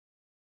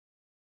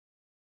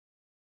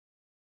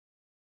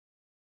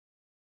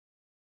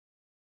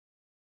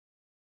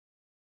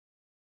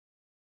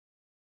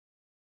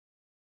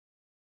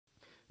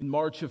In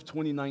March of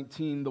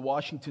 2019, the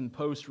Washington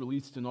Post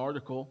released an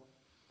article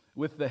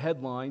with the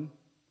headline,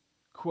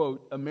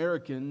 quote,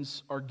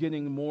 "Americans are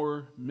getting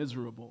more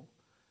miserable,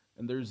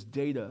 and there's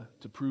data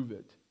to prove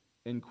it,"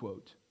 end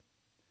quote.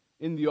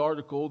 In the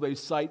article, they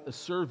cite a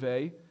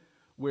survey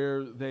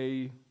where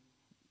they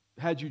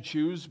had you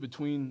choose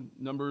between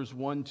numbers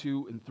 1,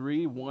 2, and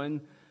 3.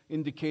 1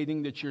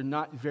 indicating that you're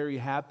not very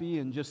happy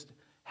and just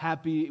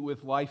happy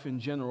with life in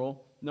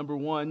general. Number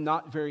 1,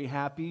 not very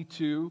happy.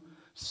 2,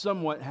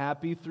 somewhat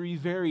happy. 3,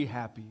 very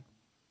happy.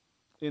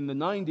 In the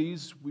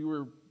 90s, we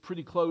were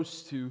pretty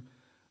close to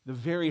the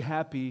very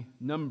happy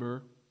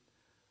number.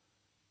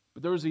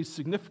 But there was a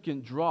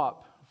significant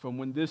drop from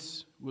when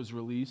this was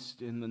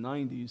released in the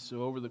 90s.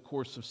 So over the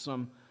course of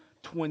some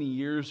 20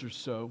 years or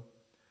so,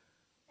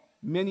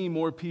 many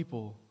more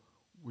people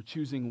were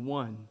choosing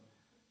 1,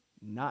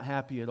 not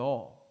happy at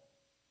all.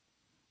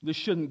 This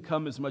shouldn't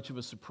come as much of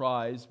a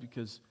surprise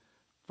because,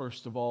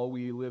 first of all,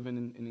 we live in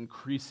an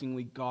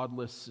increasingly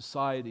godless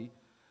society.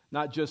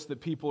 Not just that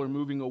people are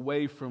moving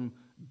away from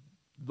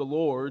the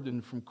Lord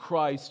and from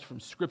Christ, from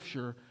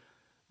Scripture,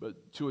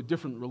 but to a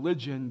different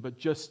religion, but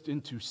just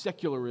into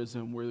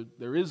secularism where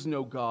there is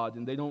no God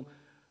and they don't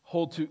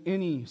hold to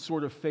any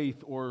sort of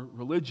faith or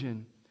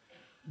religion.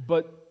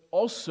 But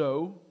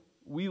also,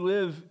 we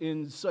live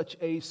in such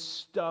a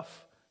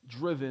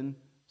stuff-driven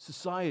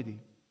society.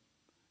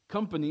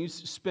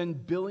 Companies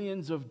spend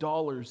billions of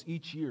dollars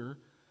each year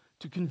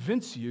to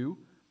convince you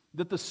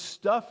that the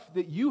stuff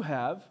that you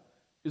have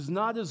is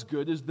not as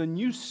good as the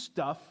new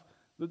stuff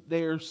that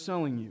they are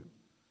selling you.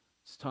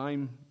 It's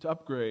time to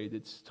upgrade.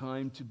 It's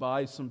time to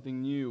buy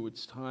something new.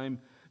 It's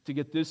time to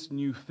get this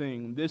new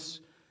thing, this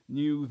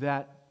new,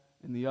 that,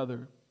 and the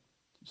other.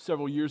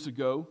 Several years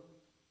ago,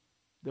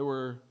 there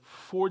were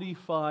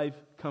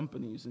 45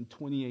 companies in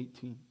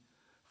 2018.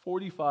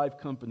 45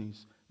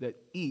 companies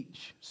that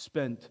each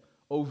spent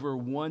over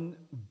 $1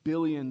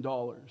 billion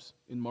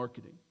in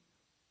marketing.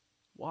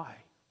 Why?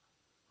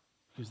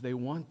 Because they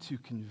want to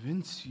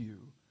convince you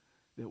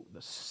that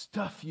the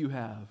stuff you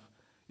have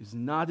is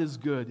not as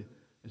good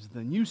as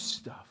the new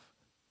stuff.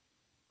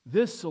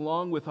 This,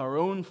 along with our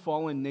own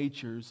fallen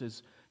natures,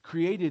 has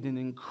created an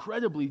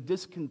incredibly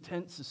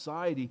discontent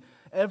society,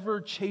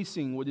 ever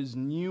chasing what is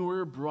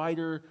newer,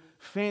 brighter,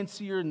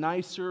 fancier,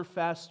 nicer,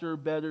 faster,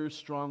 better,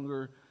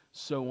 stronger,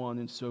 so on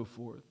and so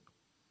forth.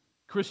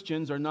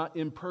 Christians are not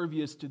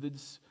impervious to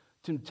this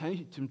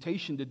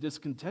temptation to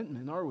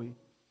discontentment, are we?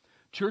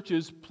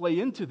 Churches play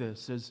into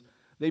this as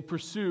they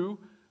pursue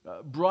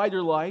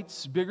brighter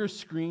lights, bigger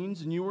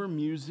screens, newer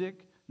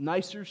music,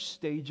 nicer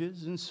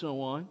stages, and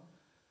so on.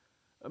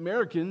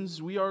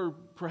 Americans, we are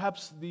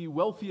perhaps the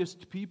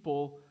wealthiest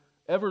people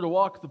ever to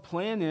walk the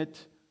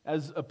planet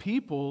as a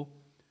people,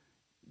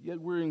 yet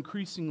we're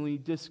increasingly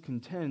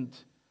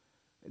discontent.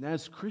 And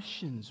as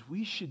Christians,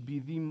 we should be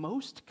the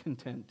most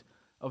content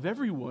of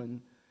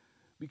everyone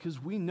because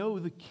we know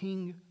the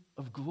King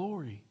of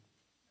glory.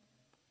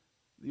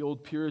 The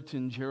old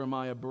Puritan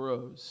Jeremiah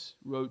Burroughs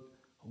wrote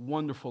a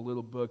wonderful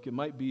little book. It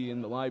might be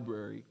in the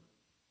library.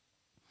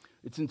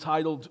 It's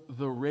entitled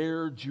The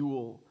Rare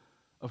Jewel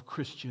of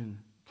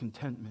Christian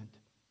Contentment.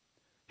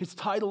 His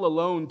title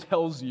alone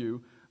tells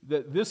you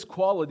that this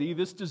quality,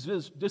 this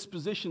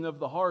disposition of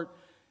the heart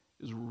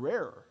is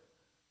rare.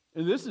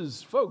 And this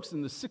is, folks,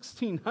 in the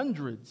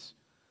 1600s,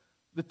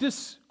 that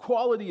this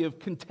quality of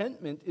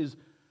contentment is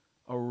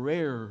a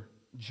rare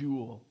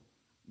jewel.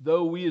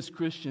 Though we as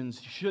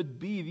Christians should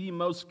be the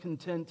most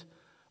content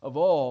of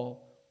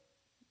all,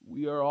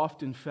 we are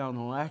often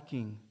found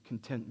lacking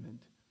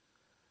contentment.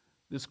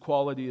 This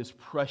quality is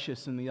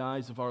precious in the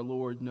eyes of our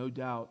Lord, no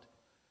doubt,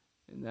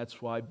 and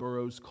that's why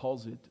Burroughs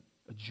calls it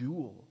a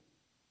jewel.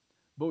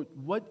 But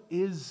what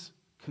is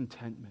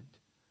contentment?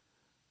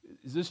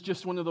 Is this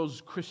just one of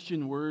those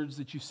Christian words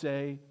that you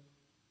say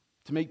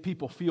to make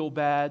people feel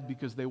bad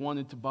because they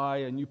wanted to buy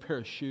a new pair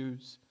of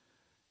shoes?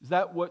 Is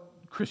that what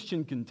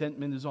Christian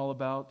contentment is all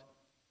about?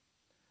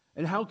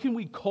 And how can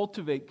we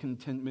cultivate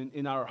contentment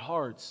in our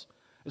hearts,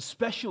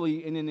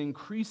 especially in an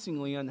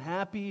increasingly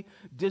unhappy,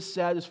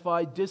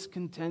 dissatisfied,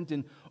 discontent,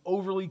 and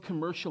overly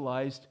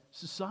commercialized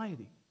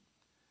society?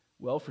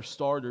 Well, for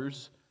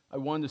starters, I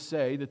want to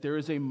say that there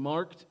is a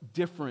marked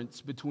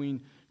difference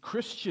between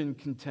Christian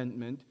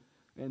contentment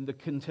and the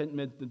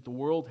contentment that the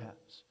world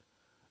has.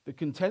 The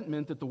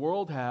contentment that the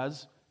world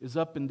has is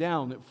up and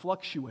down. It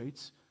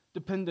fluctuates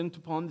dependent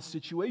upon the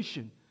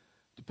situation,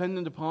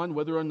 dependent upon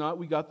whether or not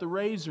we got the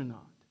raise or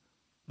not.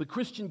 The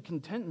Christian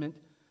contentment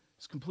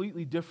is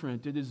completely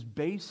different. It is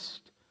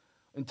based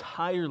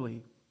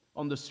entirely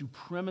on the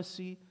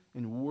supremacy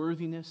and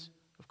worthiness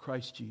of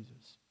Christ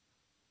Jesus.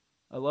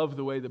 I love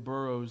the way that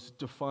Burroughs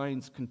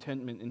defines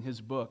contentment in his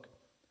book.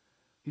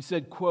 He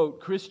said, quote,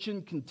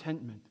 "Christian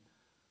contentment,"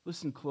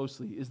 listen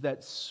closely, "is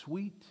that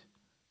sweet,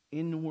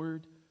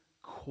 inward,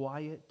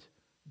 quiet,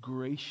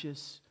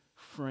 gracious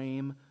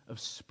frame of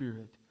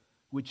spirit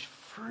which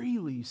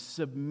freely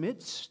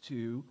submits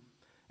to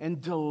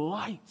and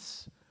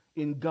delights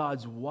in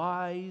God's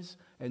wise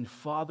and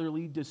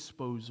fatherly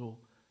disposal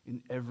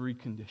in every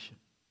condition."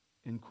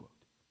 End quote.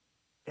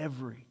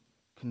 every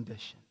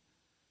condition.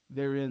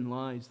 Therein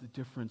lies the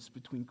difference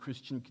between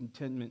Christian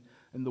contentment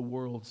and the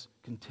world's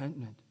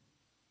contentment.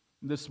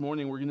 This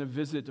morning we're going to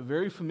visit a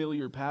very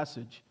familiar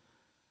passage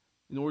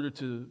in order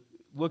to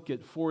look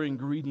at 4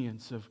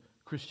 ingredients of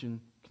Christian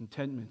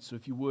contentment. So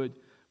if you would,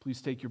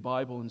 please take your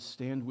Bible and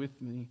stand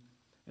with me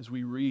as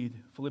we read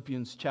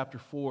Philippians chapter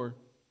 4,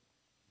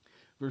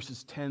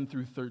 verses 10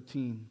 through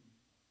 13.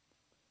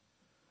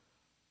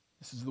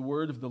 This is the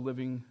word of the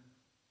living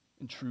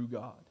and true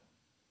God.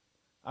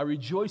 I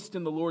rejoiced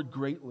in the Lord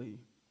greatly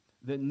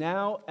that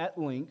now at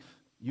length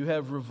you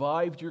have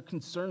revived your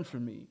concern for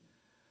me.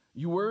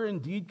 You were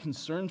indeed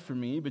concerned for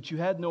me, but you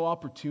had no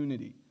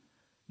opportunity.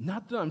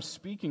 Not that I'm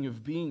speaking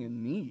of being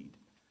in need,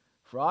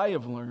 for I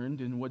have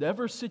learned in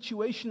whatever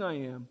situation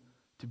I am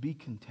to be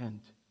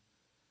content.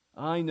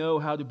 I know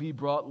how to be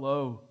brought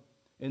low,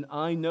 and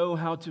I know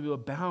how to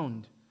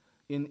abound.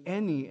 In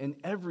any and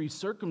every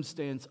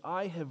circumstance,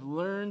 I have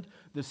learned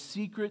the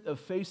secret of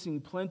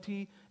facing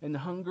plenty and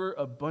hunger,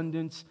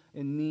 abundance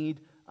and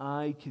need.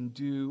 I can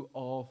do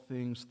all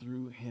things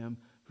through Him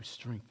who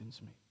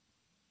strengthens me.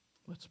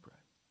 Let's pray.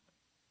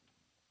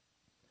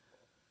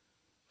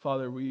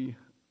 Father, we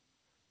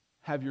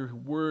have your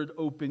word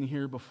open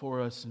here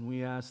before us, and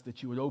we ask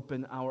that you would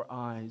open our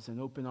eyes and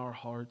open our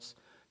hearts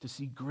to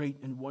see great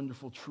and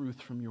wonderful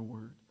truth from your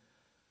word.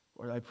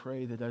 Lord, I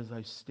pray that as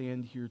I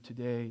stand here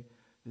today,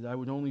 that I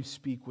would only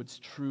speak what's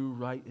true,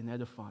 right, and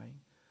edifying.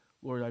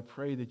 Lord, I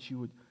pray that you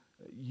would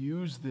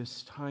use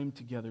this time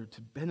together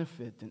to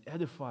benefit and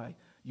edify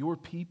your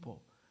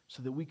people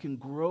so that we can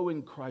grow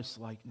in Christ's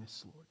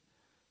likeness, Lord.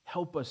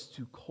 Help us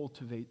to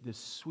cultivate this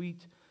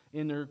sweet,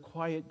 inner,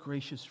 quiet,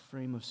 gracious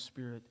frame of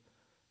spirit,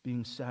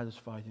 being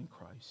satisfied in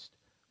Christ.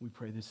 We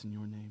pray this in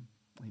your name.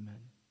 Amen.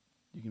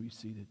 You can be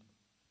seated.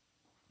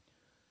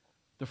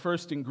 The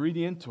first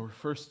ingredient or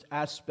first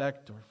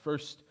aspect or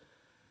first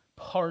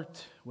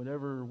part,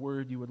 whatever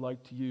word you would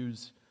like to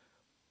use,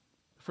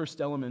 the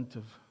first element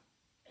of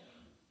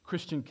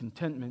Christian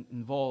contentment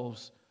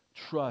involves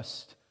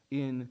trust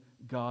in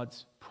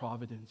God's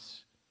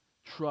providence.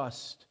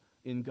 Trust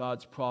in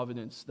God's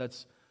providence.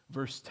 That's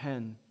verse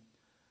 10.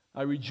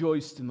 I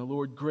rejoiced in the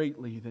Lord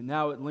greatly that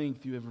now at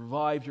length you have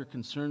revived your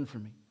concern for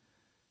me.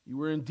 You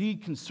were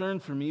indeed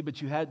concerned for me,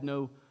 but you had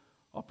no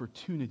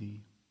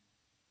opportunity.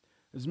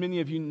 As many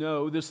of you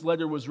know, this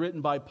letter was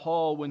written by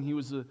Paul when he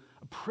was a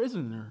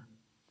prisoner.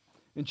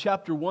 In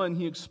chapter 1,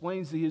 he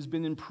explains that he has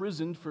been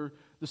imprisoned for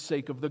the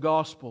sake of the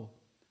gospel.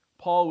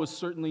 Paul was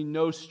certainly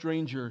no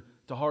stranger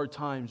to hard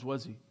times,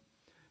 was he?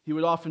 He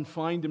would often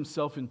find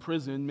himself in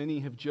prison. Many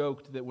have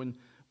joked that when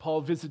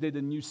Paul visited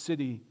a new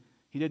city,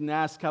 he didn't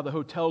ask how the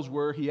hotels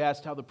were, he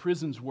asked how the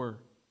prisons were.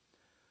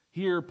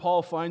 Here,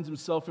 Paul finds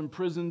himself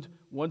imprisoned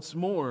once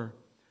more,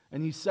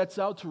 and he sets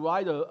out to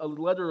write a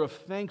letter of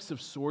thanks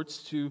of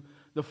sorts to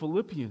the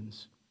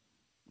Philippians.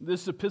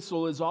 This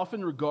epistle is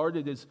often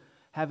regarded as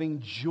having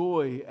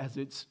joy as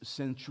its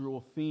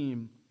central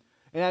theme.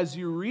 And as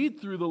you read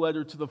through the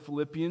letter to the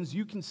Philippians,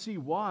 you can see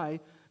why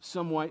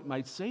some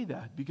might say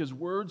that, because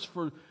words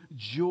for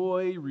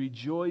joy,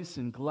 rejoice,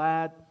 and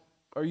glad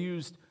are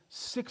used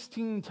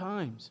 16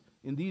 times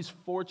in these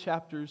 4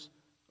 chapters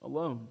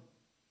alone.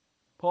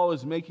 Paul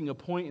is making a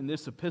point in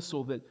this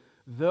epistle that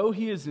though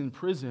he is in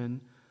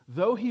prison,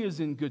 though he is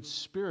in good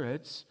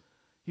spirits,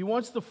 he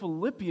wants the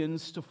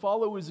Philippians to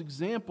follow his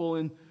example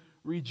and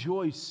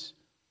rejoice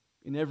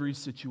in every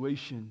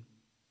situation.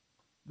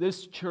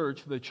 This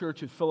church, the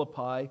church at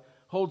Philippi,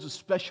 holds a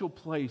special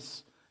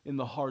place in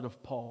the heart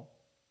of Paul.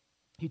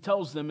 He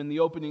tells them in the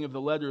opening of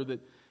the letter that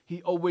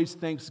he always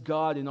thanks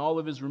God in all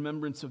of his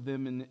remembrance of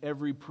them in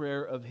every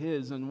prayer of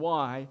his. And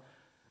why?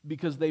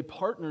 Because they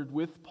partnered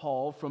with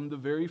Paul from the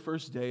very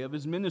first day of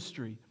his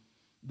ministry.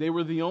 They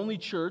were the only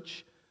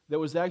church that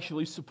was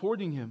actually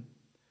supporting him.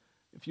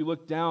 If you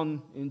look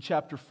down in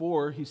chapter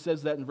 4, he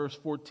says that in verse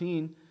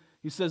 14.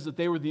 He says that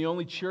they were the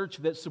only church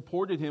that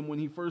supported him when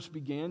he first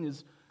began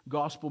his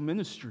gospel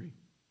ministry.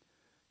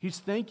 He's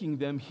thanking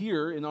them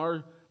here in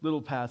our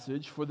little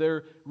passage for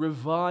their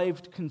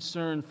revived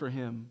concern for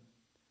him.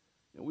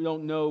 And we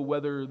don't know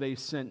whether they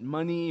sent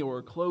money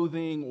or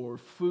clothing or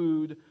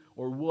food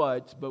or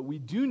what, but we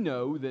do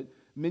know that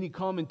many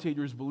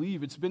commentators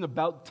believe it's been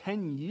about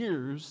 10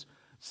 years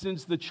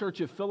since the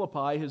church at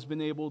Philippi has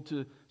been able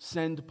to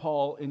send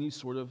Paul any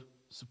sort of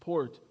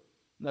support.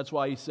 And that's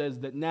why he says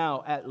that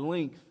now, at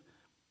length,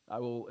 I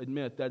will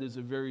admit that is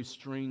a very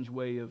strange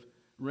way of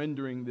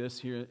rendering this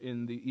here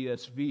in the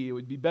ESV. It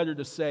would be better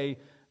to say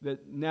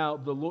that now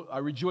I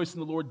rejoice in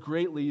the Lord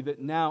greatly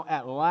that now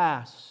at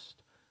last,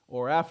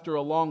 or after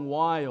a long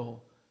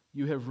while,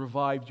 you have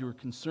revived your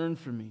concern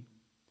for me.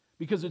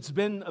 Because it's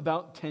been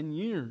about 10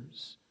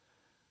 years.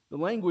 The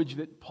language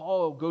that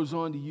Paul goes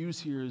on to use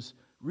here is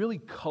really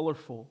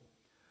colorful.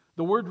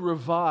 The word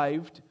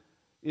revived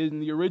in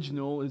the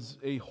original is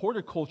a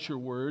horticulture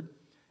word,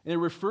 and it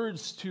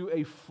refers to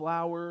a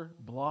flower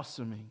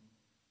blossoming.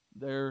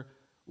 Their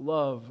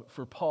love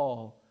for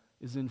Paul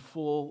is in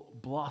full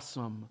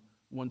blossom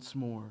once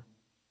more.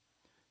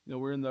 You know,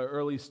 we're in the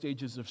early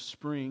stages of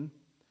spring.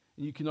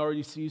 You can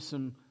already see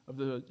some of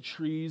the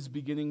trees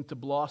beginning to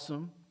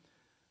blossom.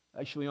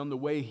 Actually, on the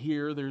way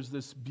here, there's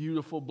this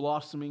beautiful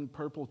blossoming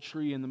purple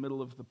tree in the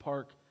middle of the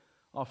park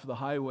off the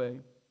highway.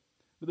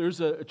 But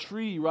there's a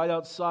tree right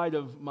outside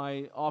of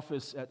my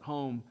office at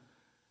home.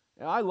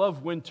 And I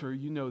love winter.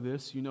 You know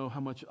this. You know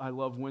how much I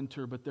love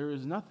winter. But there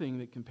is nothing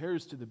that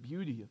compares to the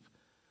beauty of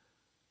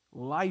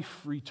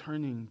life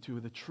returning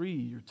to the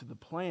tree or to the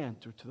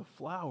plant or to the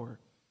flower.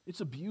 It's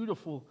a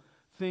beautiful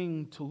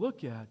thing to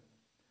look at.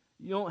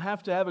 You don't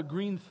have to have a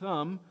green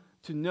thumb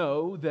to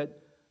know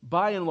that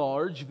by and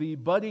large, the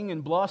budding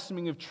and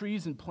blossoming of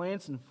trees and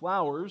plants and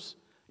flowers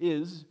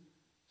is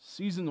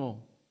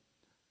seasonal.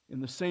 In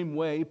the same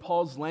way,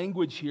 Paul's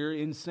language here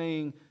in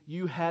saying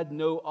you had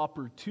no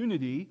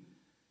opportunity,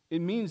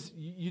 it means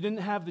you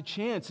didn't have the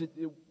chance. It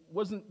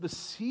wasn't the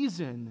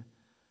season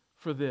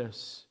for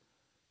this.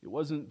 It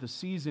wasn't the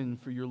season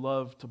for your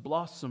love to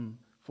blossom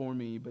for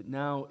me, but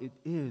now it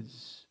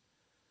is.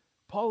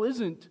 Paul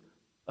isn't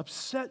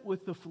upset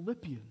with the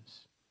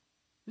Philippians.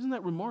 Isn't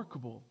that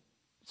remarkable?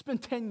 It's been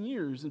 10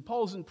 years and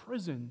Paul's in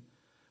prison.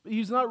 But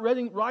he's not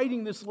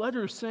writing this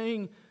letter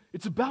saying,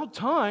 it's about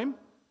time,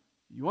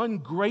 you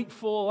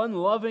ungrateful,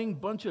 unloving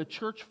bunch of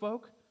church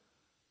folk.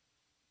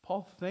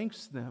 Paul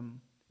thanks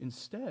them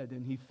instead,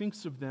 and he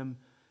thinks of them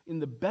in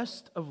the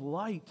best of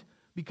light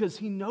because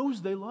he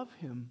knows they love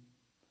him.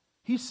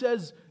 He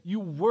says, you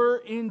were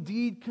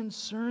indeed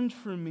concerned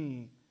for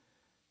me.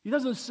 He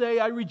doesn't say,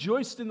 I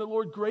rejoiced in the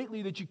Lord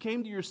greatly that you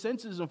came to your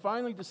senses and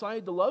finally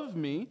decided to love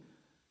me.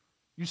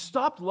 You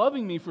stopped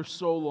loving me for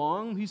so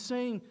long. He's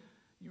saying,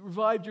 you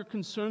revived your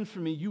concern for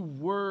me. You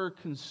were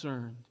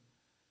concerned.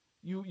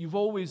 You've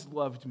always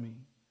loved me.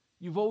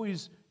 You've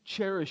always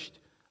cherished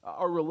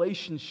our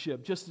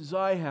relationship just as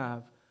I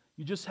have.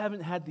 You just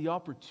haven't had the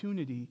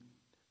opportunity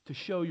to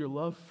show your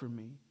love for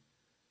me.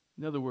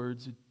 In other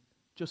words, it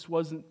just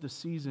wasn't the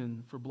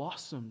season for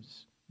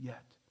blossoms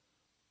yet.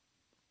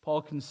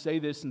 Paul can say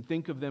this and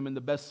think of them in the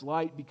best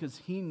light because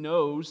he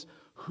knows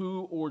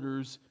who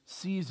orders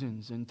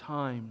seasons and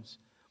times.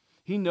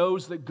 He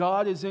knows that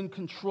God is in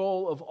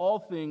control of all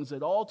things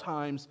at all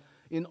times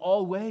in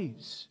all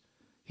ways.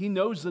 He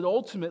knows that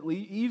ultimately,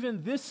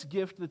 even this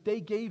gift that they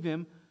gave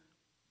him,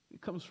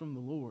 it comes from the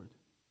Lord.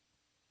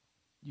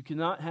 You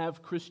cannot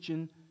have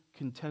Christian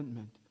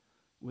contentment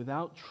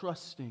without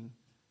trusting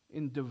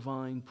in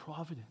divine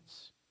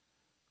providence.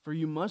 For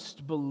you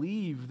must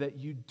believe that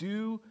you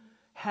do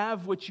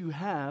have what you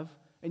have,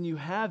 and you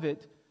have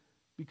it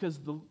because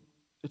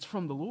it's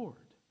from the Lord.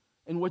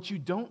 And what you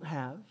don't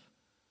have,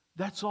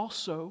 that's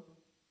also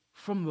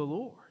from the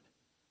Lord.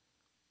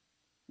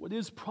 What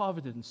is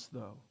providence,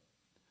 though?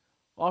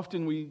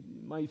 Often we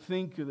might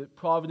think that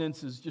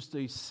providence is just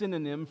a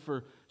synonym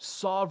for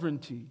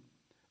sovereignty.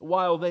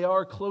 While they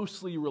are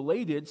closely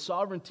related,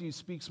 sovereignty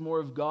speaks more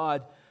of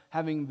God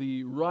having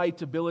the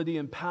right, ability,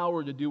 and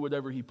power to do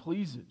whatever He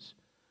pleases.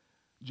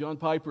 John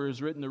Piper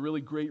has written a really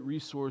great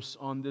resource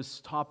on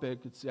this topic.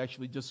 It's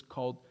actually just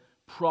called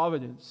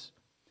Providence.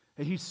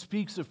 And he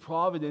speaks of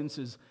providence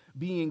as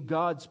being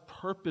God's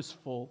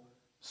purposeful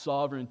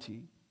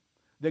sovereignty.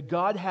 That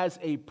God has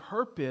a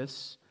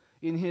purpose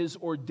in His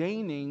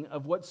ordaining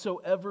of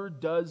whatsoever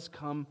does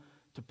come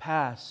to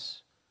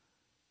pass.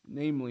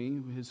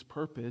 Namely, His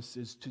purpose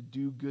is to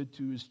do good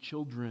to His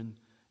children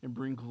and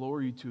bring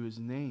glory to His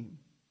name.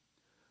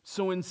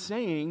 So in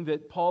saying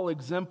that Paul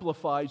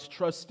exemplifies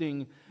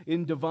trusting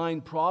in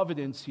divine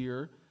providence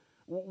here,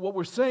 what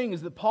we're saying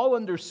is that Paul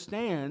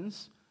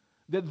understands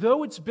that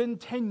though it's been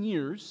 10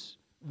 years,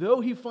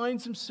 though he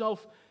finds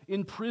himself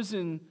in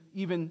prison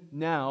even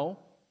now,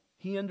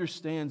 he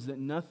understands that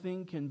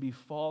nothing can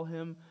befall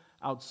him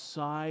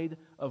outside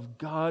of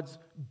God's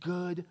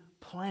good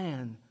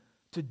plan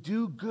to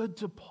do good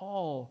to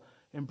Paul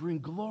and bring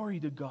glory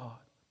to God.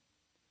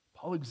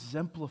 Paul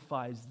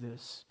exemplifies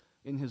this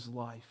in his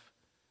life.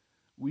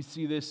 We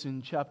see this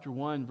in chapter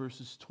 1,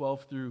 verses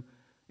 12 through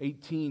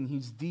 18.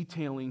 He's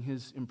detailing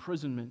his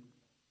imprisonment.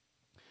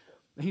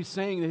 He's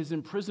saying that his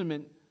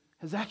imprisonment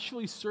has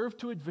actually served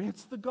to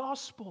advance the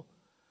gospel.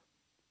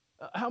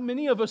 How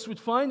many of us would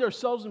find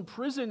ourselves in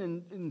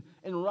prison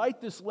and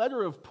write this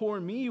letter of poor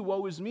me,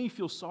 woe is me,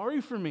 feel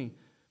sorry for me.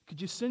 Could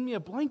you send me a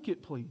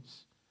blanket,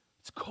 please?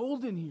 It's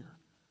cold in here.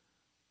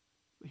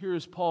 But here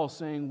is Paul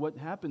saying what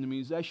happened to me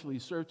has actually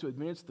served to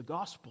advance the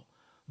gospel.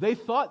 They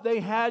thought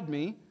they had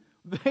me.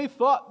 They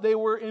thought they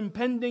were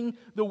impeding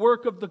the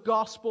work of the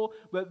gospel,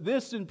 but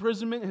this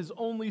imprisonment has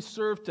only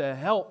served to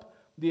help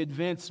the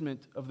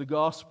advancement of the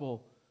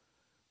gospel.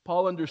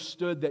 Paul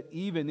understood that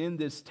even in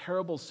this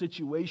terrible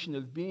situation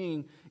of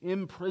being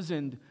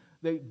imprisoned,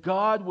 that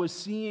God was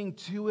seeing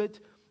to it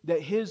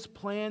that His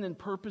plan and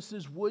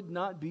purposes would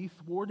not be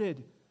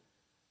thwarted.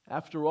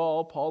 After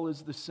all, Paul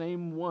is the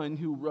same one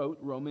who wrote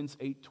Romans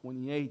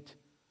 8:28.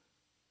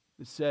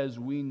 It says,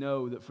 we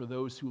know that for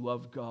those who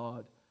love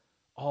God,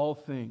 all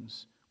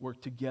things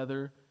work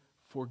together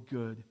for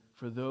good,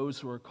 for those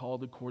who are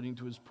called according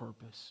to His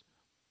purpose.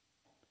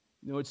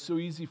 You know, it's so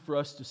easy for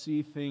us to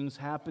see things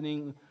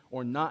happening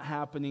or not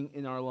happening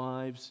in our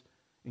lives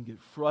and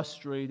get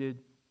frustrated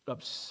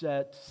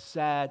upset,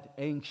 sad,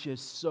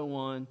 anxious, so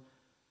on.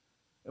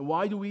 And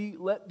why do we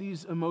let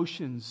these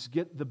emotions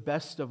get the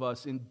best of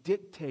us and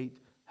dictate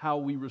how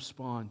we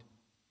respond?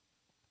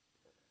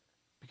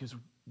 Because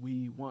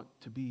we want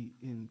to be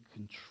in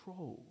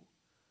control.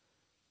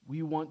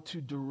 We want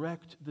to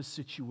direct the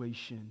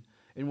situation.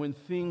 And when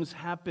things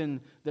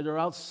happen that are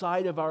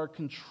outside of our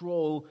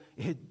control,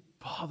 it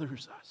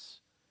bothers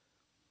us.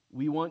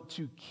 We want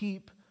to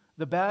keep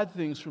the bad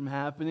things from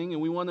happening,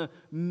 and we want to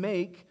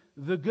make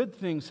the good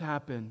things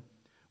happen.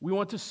 We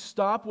want to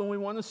stop when we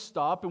want to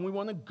stop, and we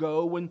want to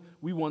go when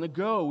we want to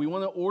go. We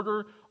want to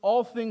order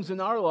all things in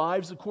our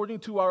lives according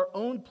to our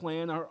own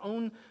plan, our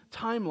own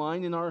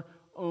timeline, and our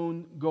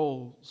own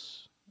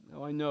goals.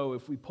 Now, I know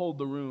if we polled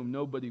the room,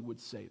 nobody would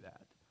say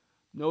that.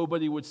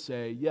 Nobody would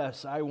say,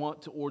 yes, I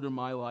want to order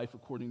my life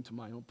according to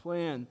my own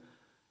plan.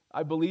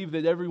 I believe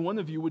that every one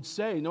of you would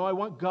say, no, I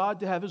want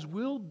God to have His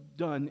will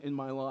done in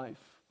my life.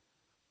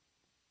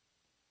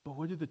 But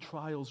what do the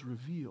trials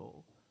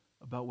reveal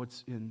about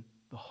what's in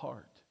the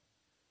heart?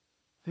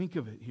 Think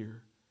of it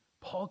here.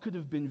 Paul could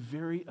have been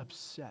very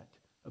upset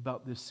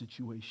about this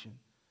situation.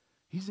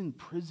 He's in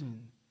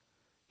prison.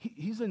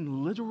 He's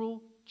in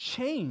literal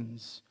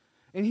chains.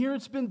 And here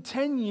it's been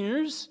 10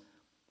 years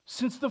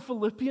since the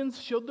Philippians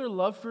showed their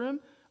love for him.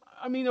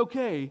 I mean,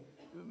 okay,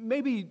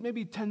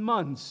 maybe 10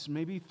 months,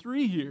 maybe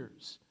 3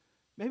 years,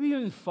 maybe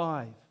even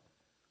 5.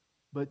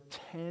 But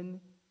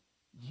 10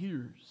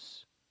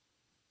 years.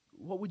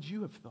 What would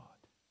you have thought?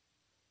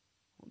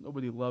 Well,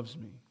 nobody loves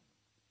me.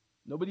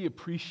 Nobody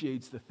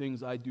appreciates the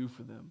things I do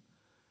for them.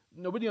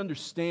 Nobody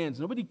understands.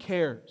 Nobody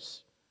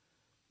cares.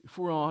 If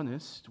we're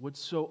honest, what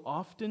so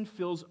often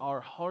fills our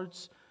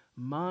hearts,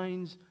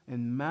 minds,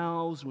 and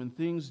mouths when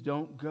things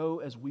don't go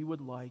as we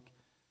would like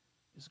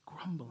is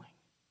grumbling.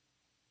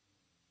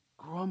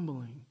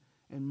 Grumbling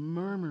and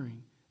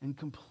murmuring and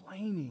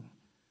complaining.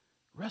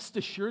 Rest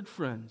assured,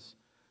 friends,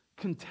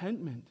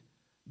 contentment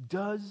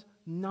does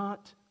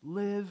not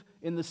live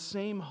in the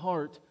same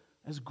heart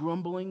as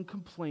grumbling,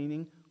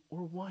 complaining,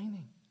 or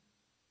whining.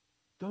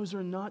 Those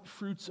are not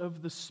fruits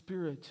of the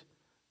Spirit.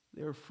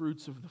 They are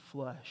fruits of the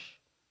flesh.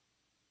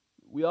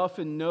 We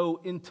often know,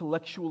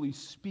 intellectually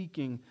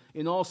speaking,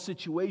 in all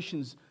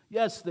situations,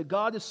 yes, that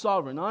God is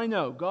sovereign. I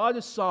know, God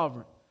is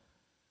sovereign.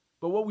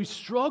 But what we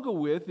struggle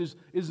with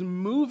is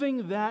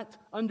moving that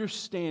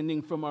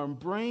understanding from our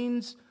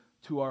brains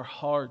to our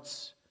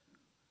hearts.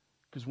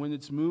 Because when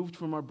it's moved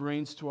from our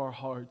brains to our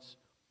hearts,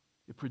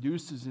 it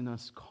produces in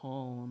us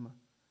calm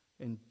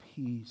and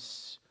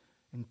peace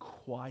and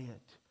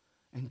quiet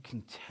and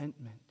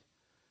contentment,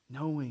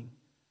 knowing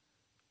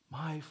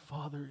my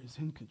Father is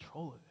in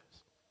control of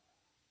this.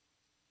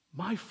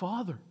 My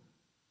Father,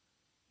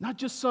 not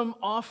just some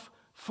off,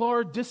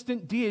 far,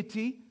 distant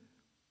deity.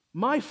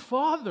 My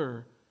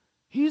Father,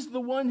 He's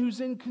the one who's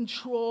in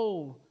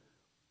control.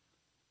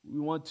 We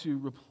want to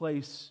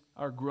replace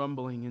our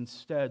grumbling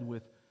instead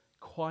with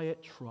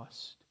quiet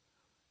trust.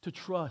 To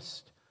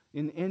trust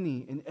in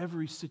any and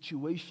every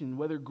situation,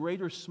 whether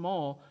great or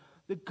small,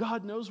 that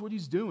God knows what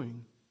He's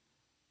doing.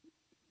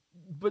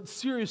 But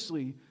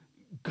seriously,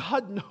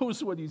 God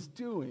knows what He's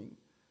doing.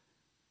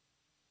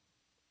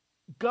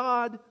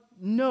 God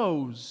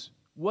knows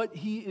what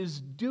He is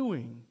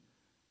doing.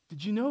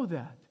 Did you know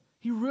that?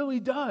 He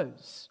really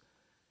does.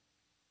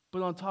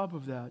 But on top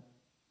of that,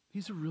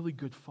 He's a really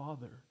good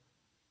Father.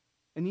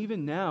 And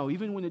even now,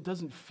 even when it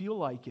doesn't feel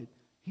like it,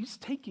 He's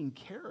taking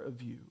care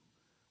of you.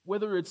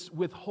 Whether it's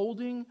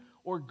withholding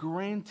or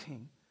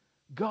granting,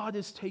 God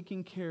is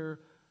taking care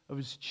of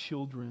His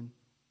children,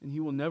 and He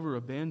will never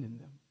abandon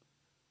them.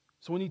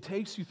 So when He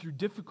takes you through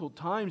difficult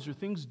times or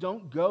things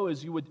don't go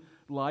as you would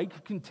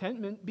like,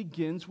 contentment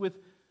begins with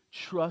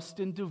trust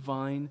in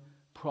divine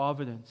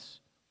providence.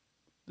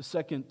 The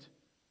second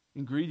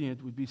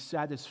ingredient would be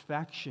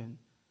satisfaction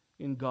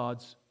in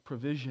God's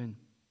provision.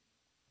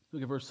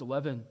 Look at verse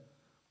 11.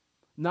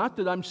 Not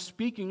that I'm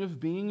speaking of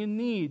being in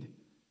need.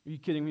 Are you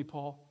kidding me,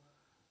 Paul?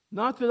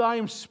 Not that I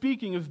am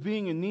speaking of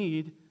being in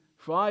need,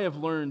 for I have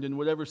learned in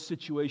whatever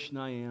situation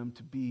I am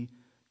to be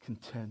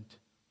content.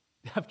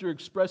 After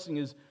expressing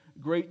his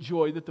great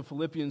joy that the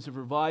Philippians have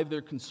revived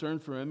their concern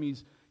for him,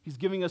 he's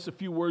giving us a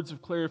few words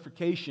of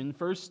clarification.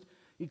 First,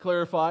 he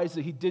clarifies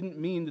that he didn't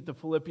mean that the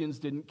Philippians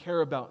didn't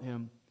care about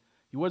him.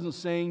 He wasn't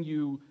saying,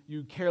 you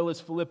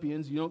careless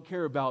Philippians, you don't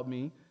care about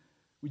me.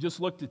 We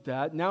just looked at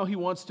that. Now he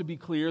wants to be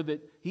clear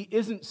that he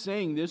isn't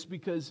saying this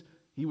because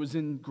he was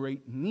in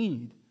great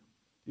need.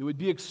 It would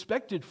be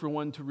expected for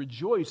one to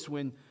rejoice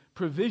when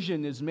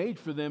provision is made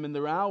for them in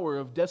their hour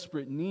of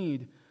desperate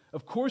need.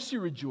 Of course you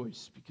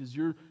rejoice because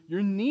your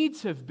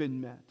needs have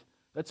been met.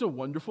 That's a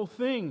wonderful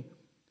thing.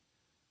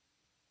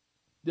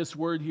 This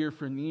word here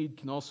for need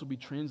can also be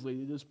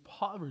translated as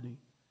poverty.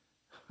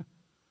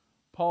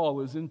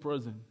 Paul is in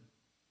prison,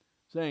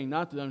 saying,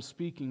 not that I'm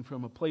speaking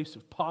from a place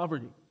of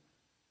poverty.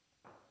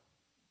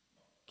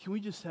 Can we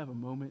just have a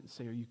moment and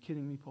say, are you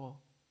kidding me, Paul?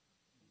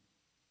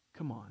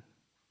 Come on.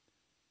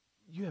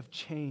 You have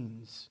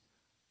chains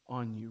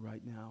on you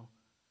right now.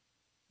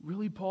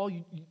 Really, Paul?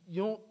 You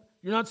don't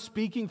You're not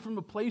speaking from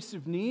a place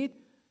of need?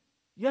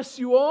 Yes,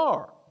 you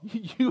are.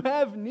 You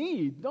have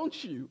need,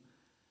 don't you?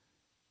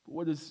 But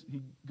what does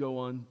he go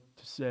on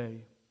to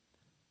say?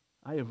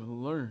 I have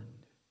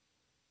learned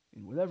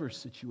in whatever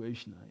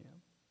situation I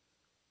am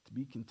to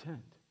be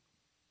content.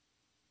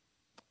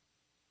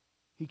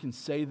 He can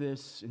say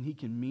this and he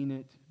can mean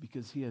it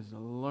because he has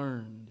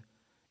learned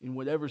in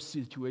whatever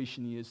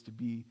situation he is to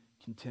be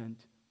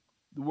content.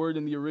 The word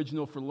in the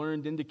original for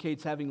learned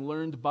indicates having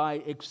learned by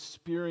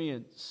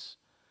experience.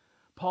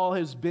 Paul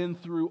has been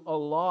through a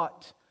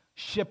lot.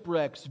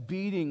 Shipwrecks,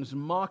 beatings,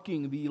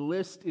 mocking. The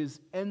list is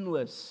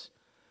endless.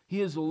 He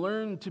has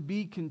learned to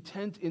be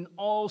content in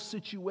all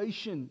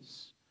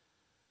situations.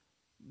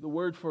 The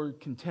word for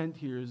content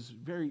here is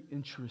very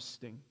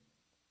interesting.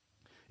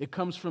 It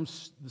comes from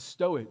the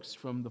Stoics,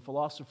 from the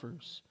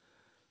philosophers.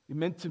 It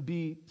meant to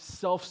be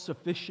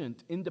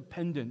self-sufficient,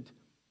 independent,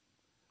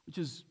 which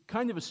is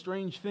kind of a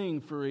strange thing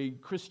for a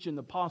Christian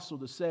apostle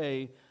to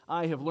say,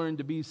 I have learned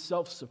to be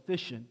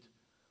self-sufficient.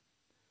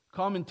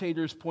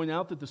 Commentators point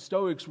out that the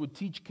Stoics would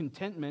teach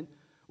contentment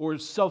or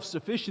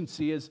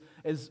self-sufficiency as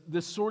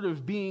this sort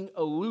of being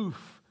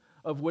aloof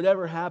of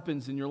whatever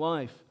happens in your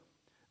life.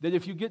 That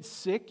if you get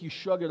sick, you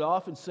shrug it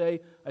off and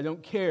say, I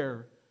don't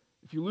care.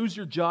 If you lose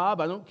your job,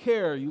 I don't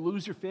care. You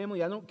lose your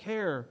family, I don't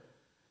care.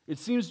 It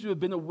seems to have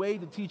been a way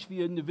to teach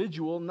the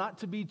individual not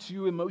to be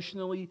too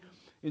emotionally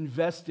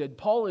invested.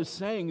 Paul is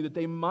saying that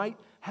they might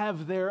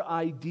have their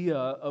idea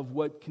of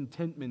what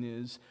contentment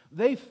is.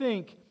 They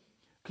think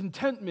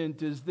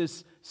contentment is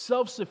this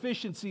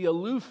self-sufficiency,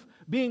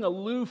 being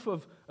aloof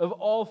of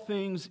all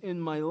things in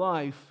my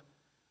life.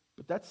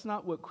 But that's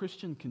not what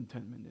Christian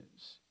contentment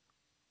is.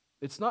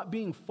 It's not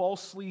being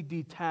falsely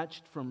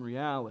detached from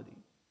reality.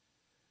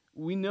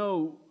 We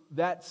know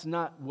that's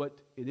not what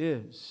it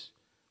is.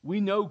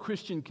 We know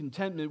Christian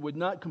contentment would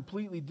not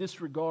completely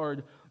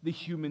disregard the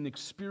human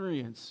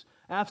experience.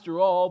 After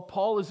all,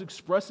 Paul is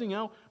expressing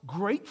how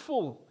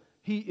grateful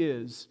he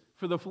is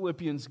for the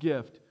Philippians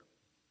gift.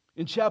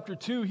 In chapter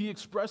 2, he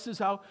expresses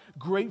how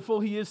grateful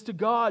he is to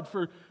God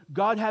for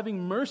God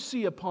having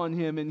mercy upon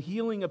him and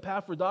healing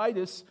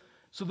Epaphroditus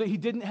so that he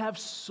didn't have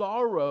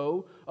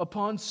sorrow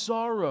upon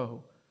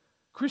sorrow.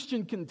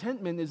 Christian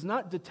contentment is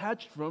not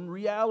detached from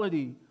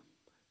reality.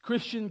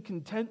 Christian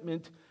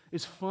contentment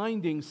is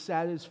finding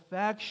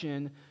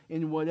satisfaction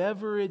in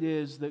whatever it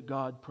is that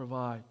God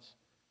provides.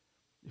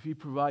 If He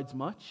provides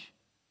much,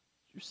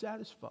 you're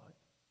satisfied.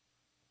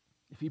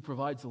 If He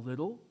provides a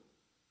little,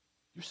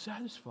 you're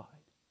satisfied.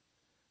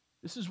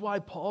 This is why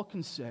Paul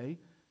can say,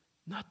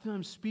 not that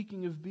I'm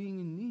speaking of being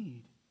in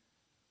need.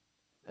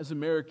 As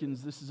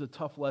Americans, this is a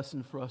tough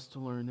lesson for us to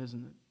learn,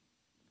 isn't it?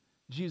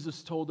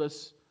 Jesus told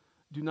us,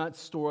 do not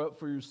store up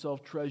for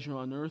yourself treasure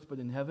on earth, but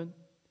in heaven.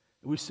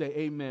 And we say,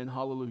 amen,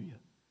 hallelujah.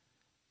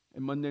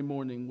 And Monday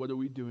morning, what are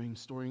we doing?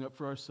 Storing up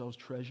for ourselves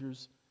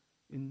treasures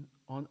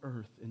on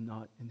earth and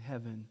not in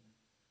heaven.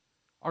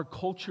 Our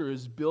culture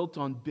is built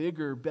on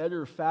bigger,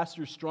 better,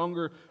 faster,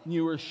 stronger,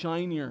 newer,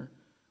 shinier.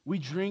 We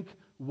drink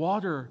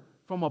water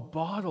from a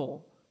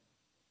bottle.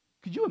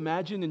 Could you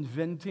imagine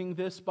inventing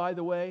this, by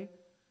the way?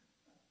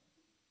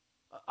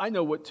 I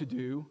know what to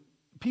do.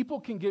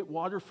 People can get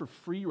water for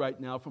free right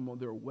now from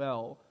their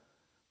well.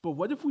 But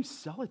what if we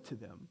sell it to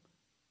them?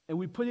 And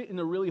we put it in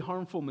a really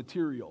harmful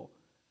material.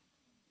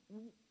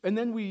 And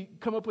then we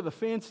come up with a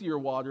fancier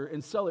water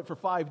and sell it for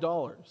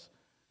 $5.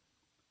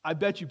 I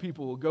bet you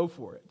people will go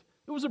for it.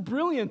 It was a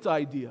brilliant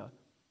idea.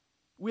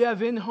 We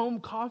have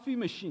in-home coffee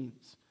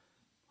machines.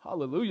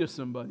 Hallelujah,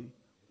 somebody.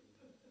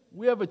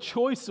 We have a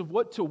choice of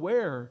what to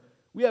wear.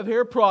 We have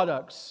hair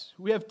products.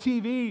 We have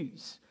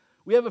TVs.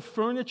 We have a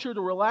furniture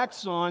to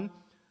relax on.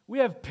 We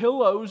have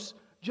pillows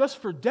just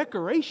for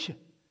decoration.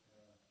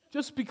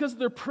 Just because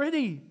they're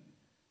pretty.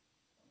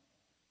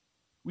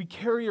 We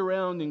carry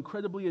around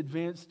incredibly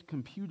advanced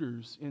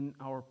computers in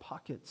our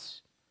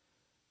pockets.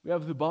 We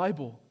have the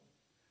Bible.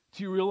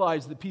 Do you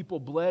realize that people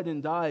bled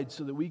and died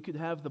so that we could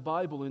have the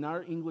Bible in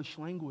our English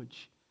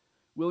language?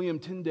 William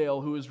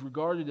Tyndale, who is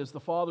regarded as the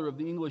father of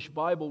the English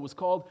Bible, was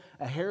called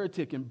a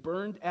heretic and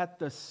burned at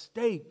the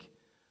stake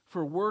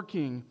for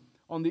working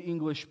on the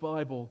English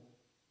Bible.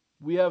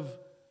 We have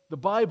the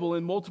Bible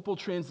in multiple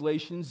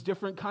translations,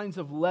 different kinds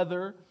of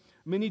leather,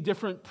 many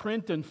different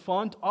print and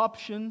font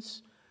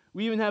options.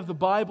 We even have the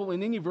Bible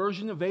in any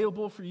version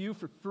available for you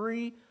for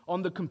free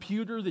on the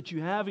computer that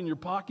you have in your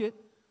pocket.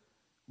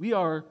 We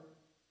are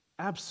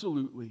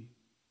absolutely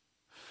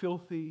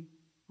filthy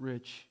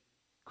rich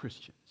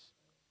Christians.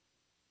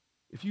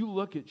 If you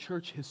look at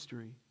church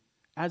history,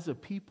 as a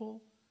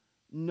people,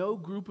 no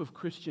group of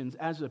Christians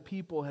as a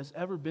people has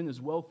ever been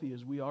as wealthy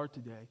as we are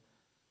today.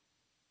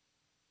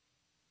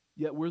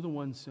 Yet we're the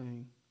ones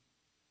saying,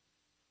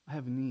 I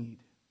have need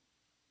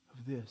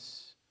of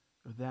this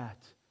or that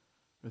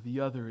or the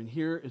other. And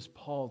here is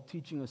Paul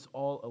teaching us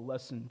all a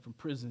lesson from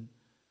prison,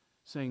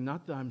 saying,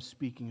 not that I'm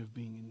speaking of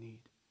being in need.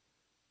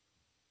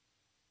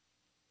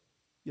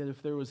 Yet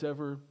if there was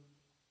ever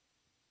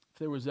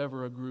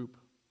a group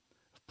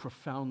of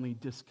profoundly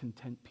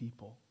discontent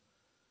people,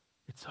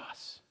 it's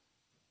us.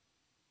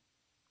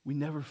 we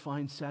never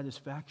find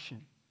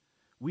satisfaction.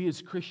 We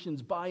as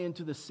Christians buy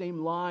into the same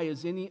lie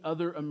as any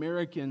other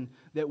American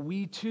that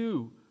we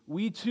too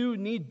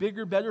need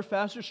bigger, better,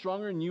 faster,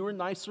 stronger, newer,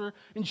 nicer,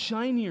 and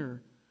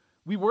shinier.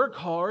 We work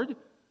hard,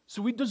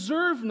 so we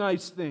deserve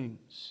nice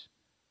things.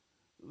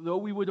 Though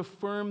we would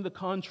affirm the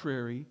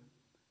contrary,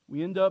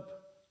 we end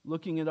up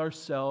looking at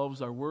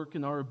ourselves, our work,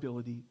 and our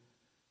ability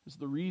as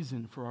the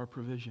reason for our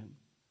provision.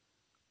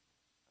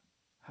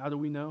 How do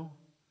we know?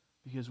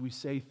 Because we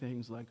say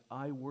things like,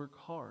 I work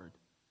hard,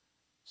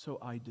 so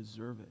I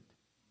deserve it.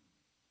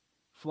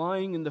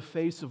 Flying in the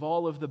face of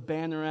all of the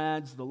banner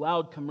ads, the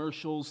loud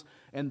commercials,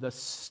 and the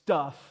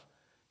stuff,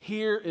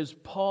 here is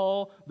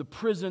Paul, the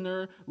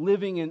prisoner,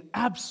 living in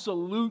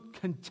absolute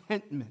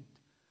contentment,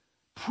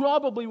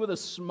 probably with a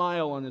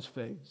smile on his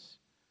face,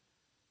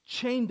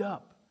 chained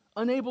up,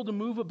 unable to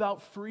move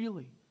about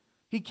freely.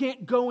 He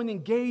can't go and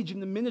engage in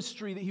the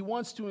ministry that he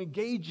wants to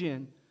engage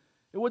in.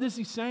 And what is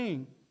he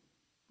saying?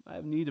 I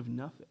have need of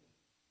nothing.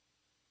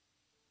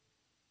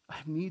 I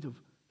have need of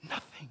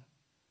nothing.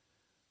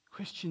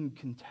 Christian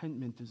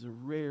contentment is a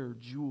rare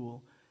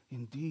jewel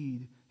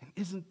indeed. And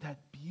isn't that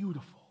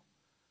beautiful?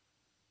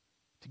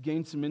 To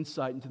gain some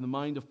insight into the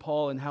mind of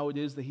Paul and how it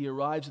is that he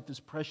arrives at this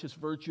precious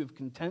virtue of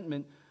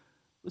contentment,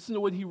 listen to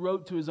what he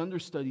wrote to his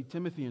understudy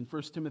Timothy in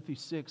 1 Timothy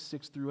 6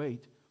 through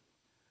 8.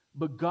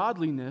 But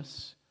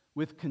godliness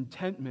with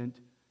contentment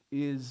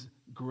is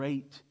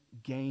great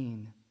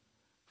gain.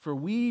 For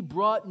we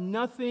brought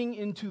nothing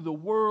into the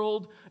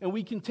world, and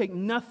we can take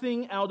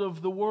nothing out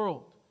of the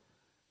world.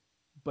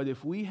 But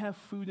if we have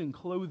food and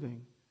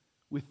clothing,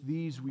 with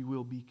these we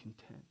will be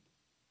content.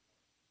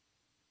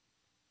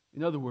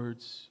 In other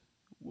words,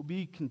 we'll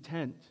be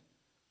content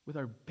with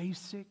our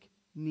basic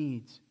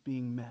needs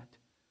being met.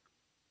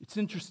 It's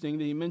interesting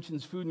that he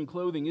mentions food and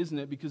clothing, isn't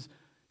it? Because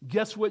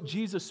guess what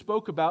Jesus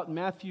spoke about in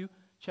Matthew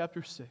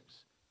chapter 6?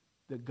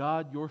 That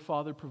God, your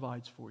Father,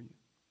 provides for you.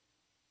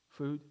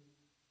 Food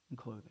and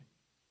clothing.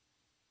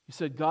 He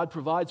said God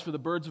provides for the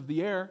birds of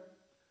the air.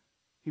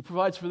 He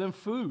provides for them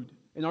food.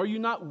 And are you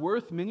not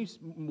worth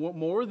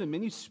more than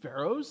many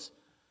sparrows?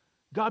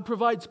 God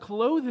provides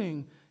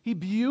clothing. He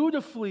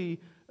beautifully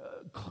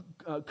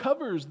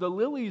covers the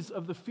lilies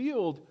of the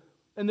field,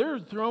 and they're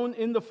thrown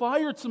in the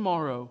fire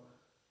tomorrow.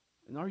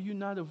 And are you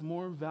not of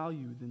more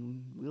value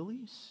than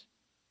lilies?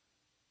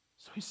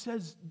 So he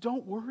says,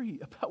 don't worry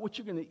about what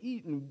you're going to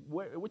eat and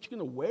what you're going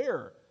to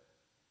wear.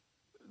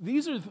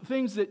 These are the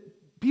things that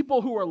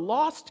people who are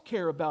lost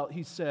care about,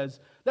 he says.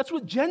 That's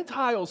what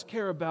Gentiles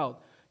care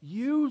about.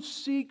 You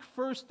seek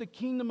first the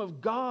kingdom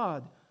of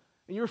God,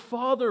 and your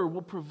Father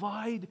will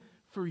provide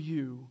for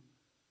you.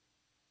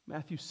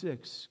 Matthew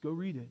 6, go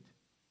read it.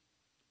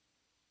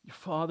 Your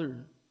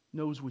Father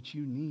knows what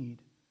you need.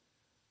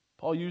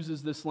 Paul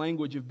uses this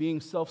language of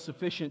being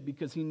self-sufficient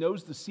because he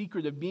knows the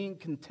secret of being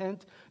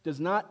content does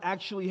not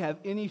actually have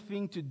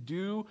anything to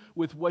do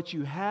with what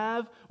you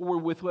have or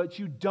with what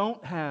you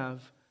don't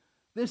have.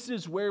 This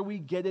is where we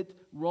get it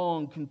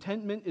wrong.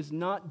 Contentment is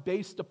not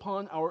based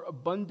upon our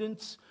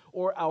abundance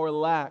or our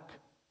lack.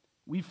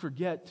 We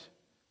forget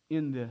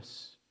in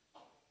this.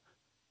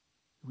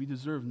 We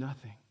deserve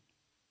nothing.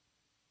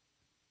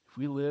 If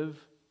we live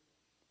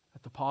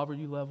at the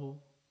poverty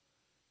level,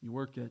 you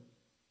work at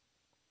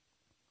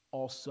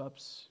All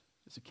Sups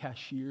as a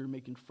cashier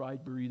making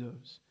fried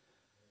burritos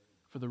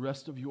for the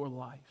rest of your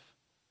life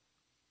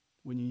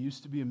when you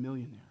used to be a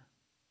millionaire,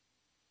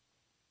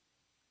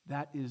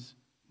 that is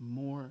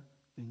more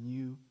than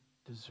you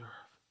deserve.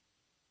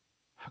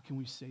 How can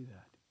we say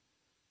that?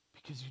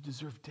 Because you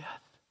deserve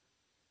death.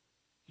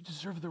 You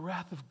deserve the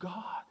wrath of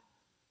God.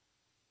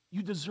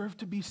 You deserve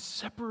to be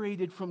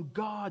separated from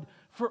God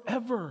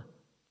forever.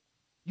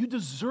 You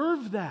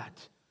deserve that.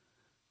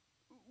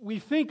 We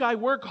think I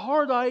work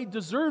hard, I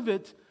deserve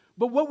it.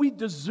 But what we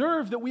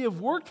deserve, that we have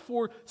worked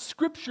for,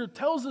 Scripture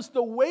tells us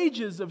the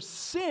wages of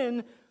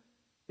sin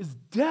is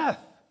death.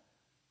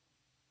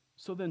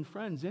 So then,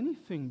 friends,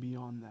 anything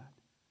beyond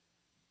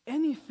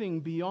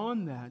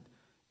that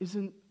is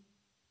an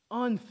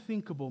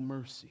unthinkable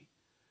mercy,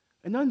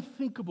 an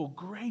unthinkable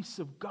grace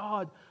of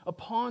God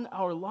upon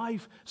our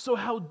life. So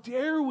how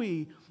dare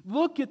we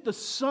look at the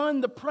Son,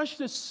 the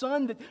precious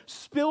Son that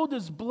spilled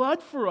His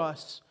blood for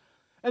us,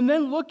 and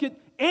then look at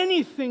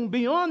anything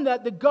beyond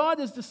that God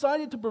has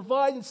decided to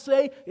provide and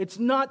say, it's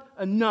not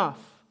enough.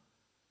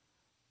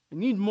 I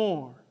need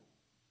more.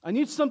 I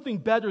need something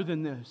better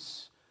than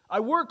this. I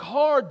work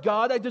hard,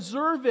 God. I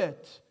deserve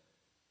it.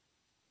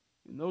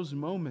 In those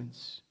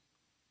moments,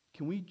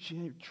 can we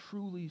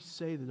truly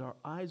say that our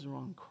eyes are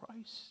on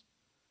Christ?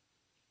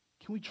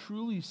 Can we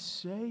truly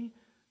say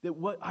that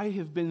what I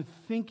have been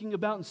thinking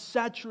about and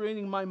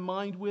saturating my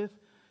mind with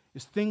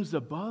is things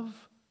above?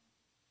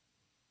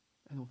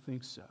 I don't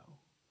think so.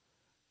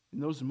 In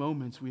those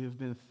moments, we have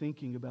been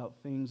thinking about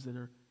things that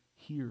are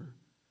here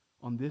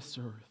on this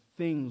earth,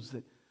 things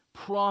that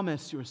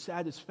promise your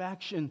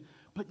satisfaction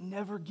but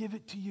never give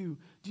it to you.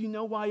 Do you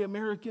know why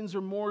Americans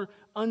are more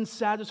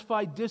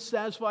unsatisfied,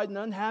 dissatisfied, and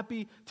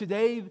unhappy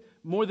today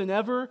more than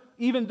ever,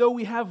 even though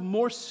we have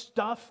more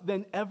stuff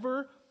than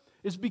ever?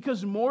 is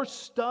because more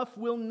stuff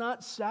will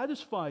not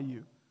satisfy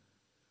you.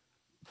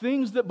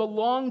 Things that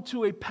belong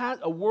to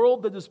a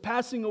world that is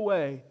passing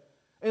away,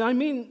 and I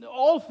mean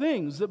all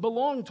things that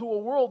belong to a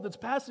world that's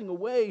passing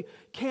away,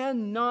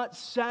 cannot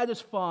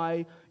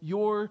satisfy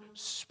your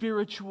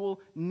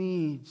spiritual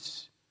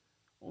needs.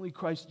 Only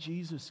Christ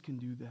Jesus can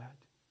do that.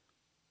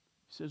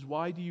 He says,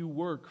 why do you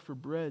work for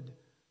bread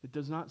that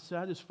does not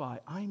satisfy?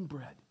 I'm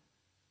bread.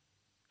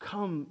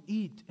 Come,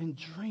 eat and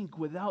drink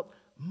without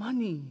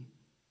money.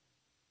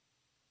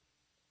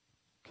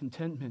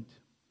 Contentment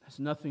has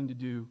nothing to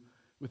do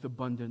with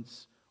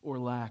abundance or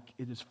lack.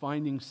 It is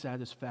finding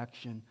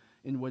satisfaction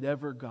in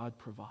whatever God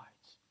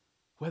provides,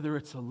 whether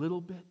it's a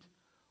little bit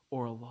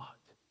or a lot.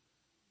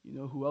 You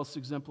know who else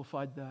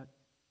exemplified that?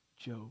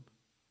 Job.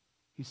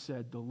 He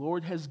said, the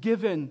Lord has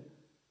given,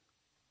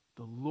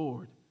 the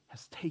Lord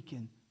has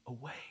taken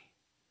away.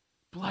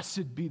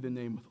 Blessed be the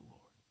name of the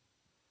Lord.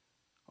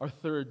 Our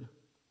third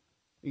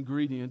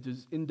ingredient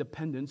is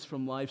independence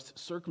from life's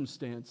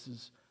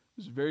circumstances.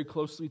 It's very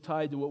closely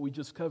tied to what we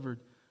just covered.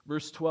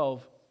 Verse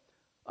 12,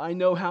 I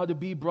know how to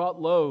be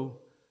brought low,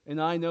 and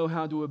I know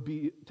how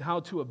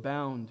to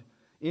abound.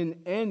 In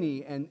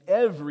any and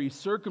every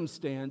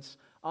circumstance,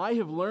 I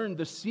have learned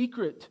the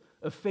secret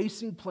of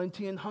facing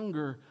plenty and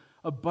hunger,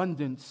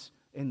 abundance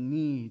and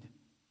need.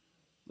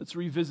 Let's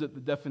revisit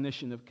the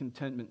definition of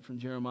contentment from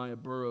Jeremiah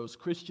Burroughs.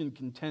 Christian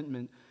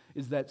contentment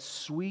is that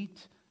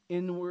sweet,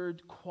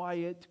 inward,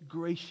 quiet,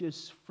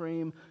 gracious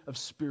frame of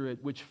spirit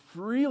which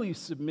freely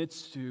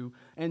submits to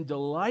and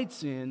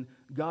delights in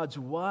God's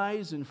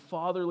wise and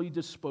fatherly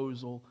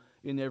disposal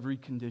in every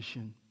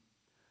condition.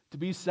 To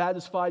be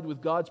satisfied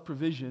with God's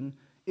provision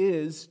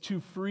is to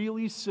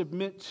freely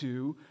submit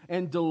to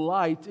and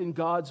delight in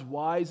God's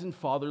wise and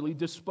fatherly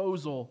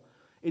disposal.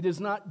 It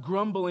is not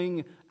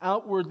grumbling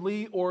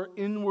outwardly or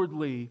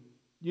inwardly.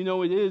 You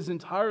know, it is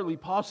entirely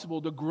possible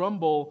to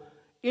grumble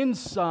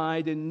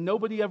inside and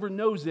nobody ever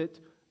knows it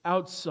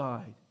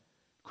outside.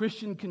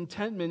 Christian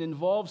contentment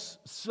involves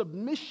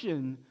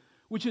submission,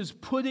 which is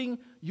putting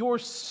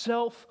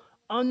yourself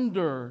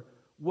under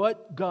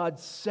what God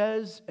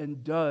says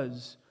and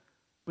does.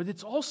 But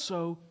it's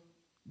also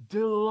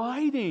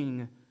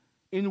delighting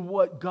in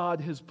what God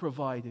has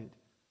provided.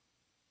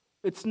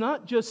 It's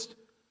not just,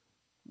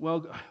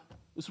 well,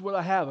 this is what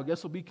I have. I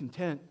guess I'll be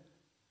content.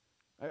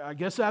 I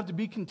guess I have to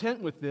be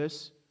content with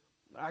this.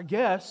 I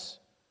guess.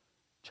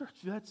 Church,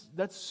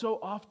 that's so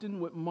often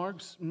what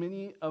marks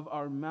many of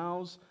our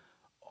mouths,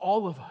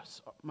 all of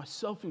us,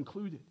 myself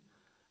included.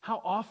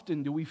 How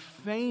often do we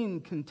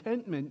feign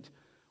contentment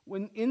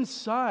when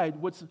inside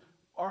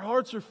our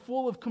hearts are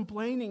full of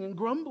complaining and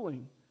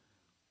grumbling?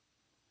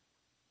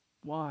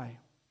 Why?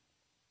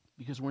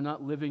 Because we're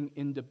not living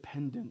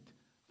independent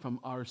from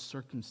our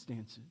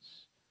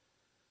circumstances.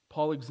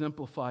 Paul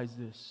exemplifies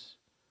this.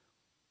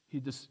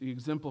 He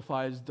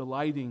exemplifies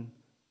delighting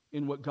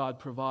in what God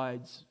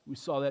provides. We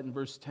saw that in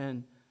verse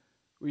 10,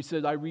 where he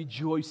said, I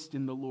rejoiced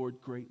in the Lord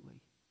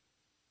greatly.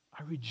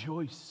 I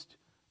rejoiced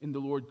in the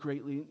Lord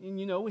greatly. And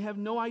you know, we have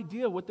no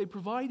idea what they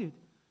provided.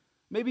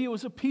 Maybe it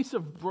was a piece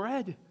of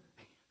bread.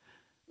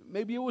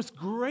 Maybe it was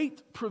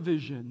great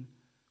provision.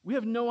 We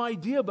have no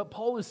idea, but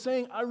Paul is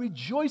saying, I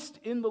rejoiced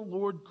in the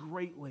Lord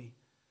greatly.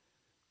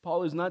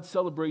 Paul is not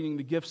celebrating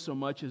the gift so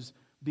much as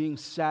being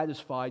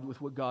satisfied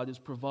with what God has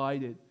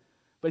provided.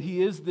 But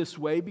he is this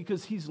way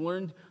because he's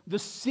learned the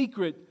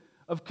secret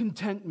of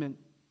contentment.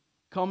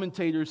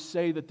 Commentators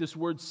say that this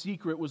word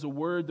secret was a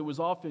word that was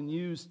often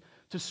used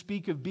to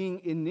speak of being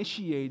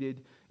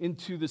initiated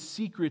into the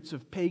secrets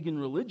of pagan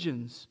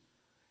religions.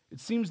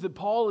 It seems that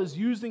Paul is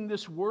using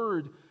this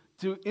word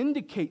to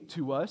indicate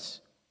to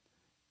us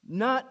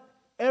not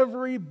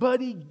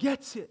everybody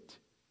gets it.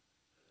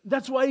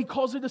 That's why he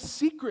calls it a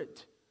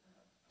secret.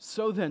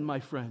 So then, my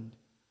friend,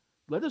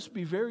 let us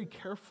be very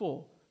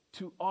careful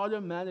to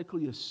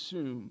automatically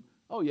assume,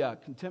 oh yeah,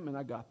 contentment,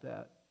 I got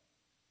that.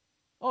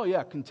 Oh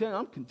yeah, content,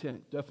 I'm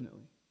content,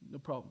 definitely, no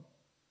problem.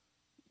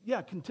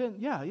 Yeah, content,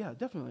 yeah,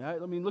 definitely. I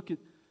mean, look at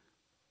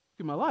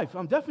my life,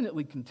 I'm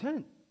definitely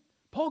content.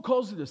 Paul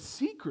calls it a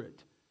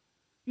secret.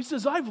 He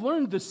says, I've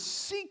learned the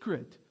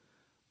secret.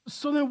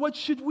 So then what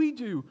should we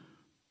do?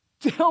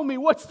 Tell me,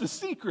 what's the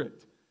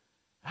secret?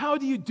 How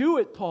do you do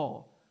it,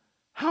 Paul?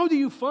 How do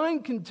you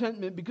find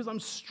contentment? Because I'm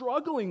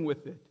struggling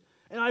with it.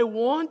 And I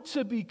want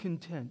to be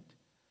content.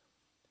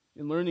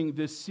 In learning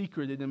this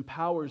secret, it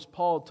empowers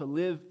Paul to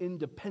live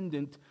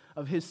independent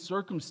of his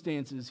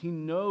circumstances. He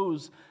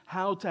knows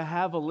how to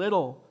have a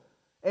little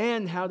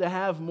and how to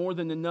have more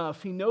than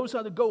enough. He knows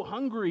how to go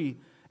hungry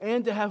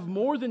and to have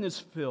more than his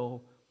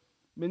fill.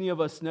 Many of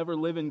us never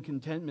live in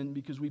contentment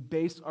because we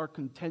base our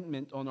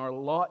contentment on our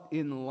lot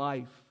in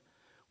life.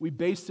 We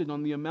base it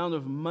on the amount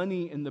of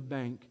money in the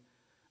bank.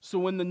 So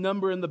when the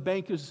number in the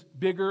bank is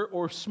bigger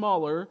or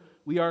smaller,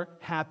 we are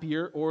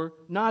happier or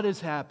not as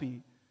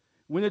happy.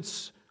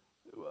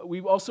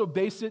 We also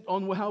base it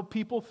on how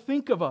people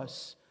think of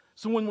us.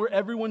 So when we're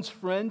everyone's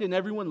friend and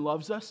everyone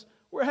loves us,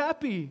 we're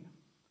happy.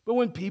 But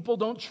when people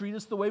don't treat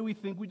us the way we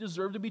think we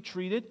deserve to be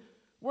treated,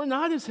 we're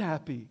not as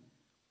happy.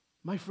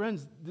 My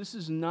friends, this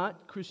is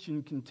not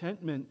Christian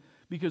contentment,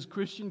 because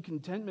Christian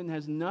contentment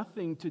has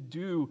nothing to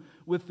do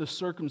with the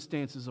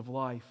circumstances of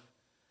life.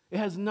 It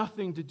has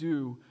nothing to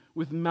do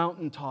with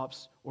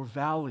mountaintops or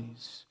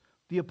valleys.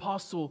 The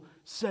apostle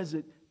says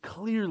it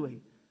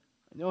clearly.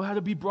 I know how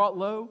to be brought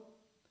low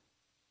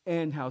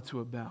and how to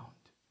abound.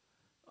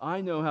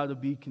 I know how to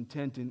be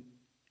content in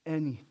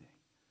anything.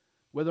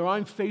 Whether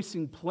I'm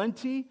facing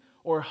plenty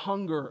or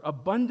hunger,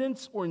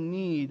 abundance or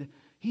need,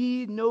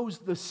 He knows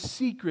the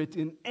secret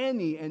in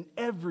any and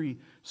every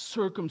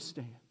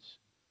circumstance.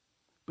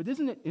 But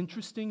isn't it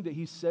interesting that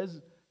He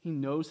says He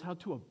knows how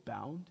to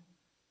abound?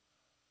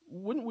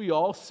 Wouldn't we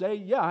all say,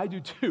 yeah, I do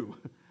too?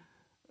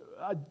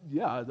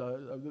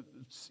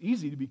 It's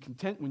easy to be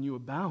content when you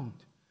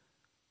abound.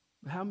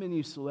 But how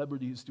many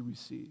celebrities do we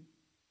see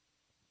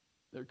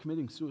that are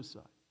committing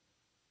suicide?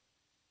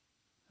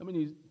 How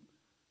many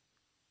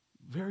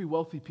very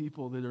wealthy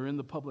people that are in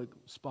the public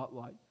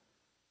spotlight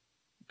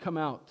come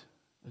out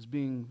as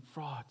being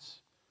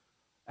frauds,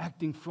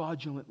 acting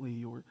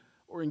fraudulently,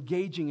 or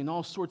engaging in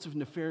all sorts of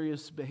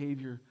nefarious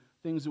behavior,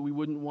 things that we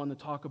wouldn't want to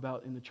talk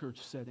about in the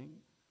church setting?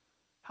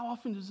 How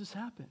often does this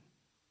happen?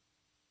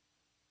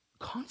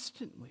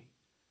 Constantly.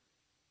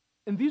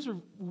 And these are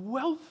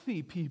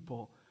wealthy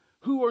people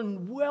who are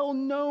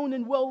well-known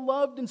and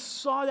well-loved and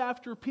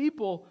sought-after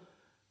people,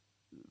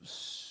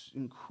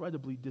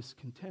 incredibly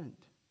discontent.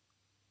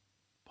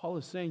 Paul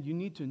is saying you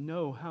need to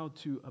know how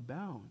to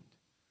abound.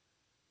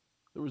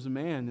 There was a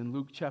man in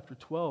Luke chapter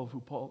 12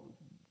 who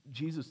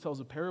Jesus tells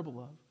a parable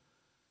of,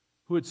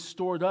 who had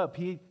stored up.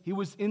 He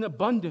was in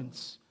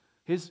abundance.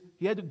 He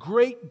had a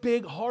great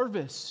big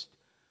harvest.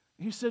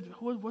 He said,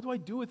 what do I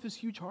do with this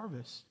huge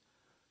harvest?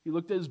 He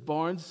looked at his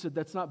barns and said,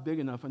 that's not big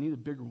enough. I need a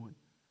bigger one.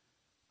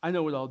 I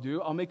know what I'll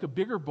do. I'll make a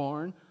bigger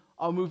barn.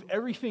 I'll move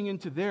everything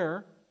into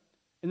there,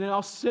 and then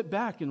I'll sit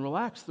back and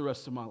relax the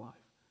rest of my life.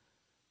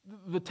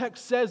 The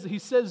text says, he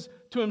says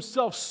to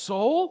himself,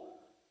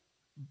 soul,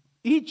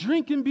 eat,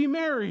 drink, and be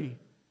merry.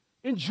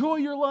 Enjoy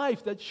your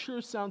life. That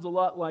sure sounds a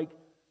lot like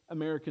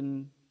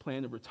American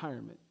plan of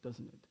retirement,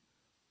 doesn't it?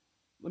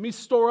 Let me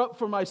store up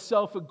for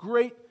myself a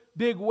great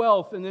big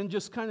wealth and then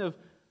just kind of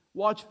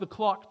watch the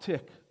clock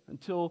tick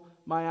until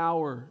my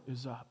hour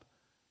is up.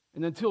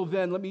 And until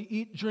then, let me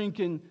eat, drink,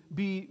 and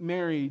be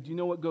merry. Do you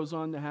know what goes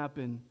on to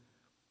happen?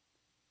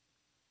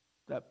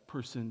 That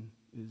person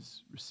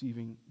is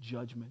receiving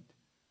judgment.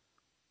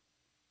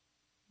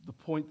 The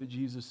point that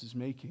Jesus is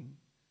making,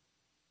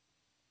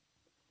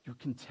 your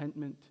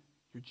contentment,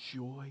 your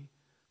joy,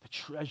 the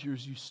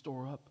treasures you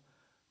store up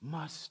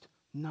must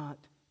not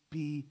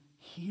be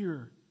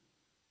here.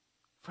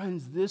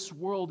 Friends, this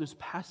world is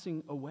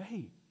passing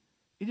away.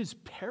 It is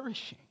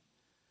perishing.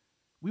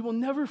 We will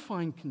never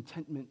find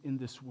contentment in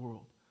this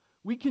world.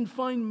 We can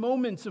find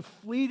moments of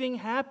fleeting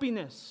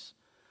happiness,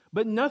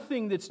 but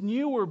nothing that's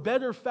newer,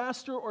 better,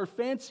 faster, or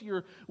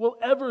fancier will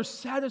ever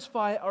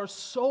satisfy our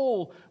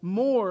soul.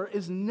 More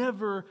is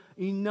never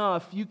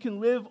enough. You can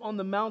live on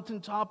the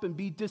mountaintop and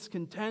be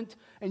discontent,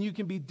 and you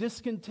can be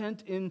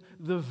discontent in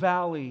the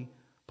valley.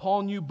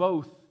 Paul knew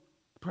both,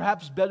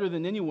 perhaps better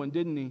than anyone,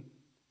 didn't he?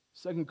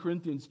 2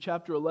 Corinthians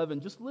chapter 11.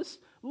 Just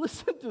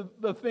listen to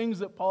the things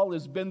that Paul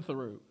has been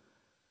through.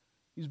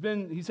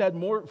 He's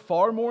had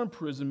far more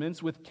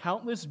imprisonments with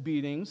countless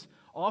beatings,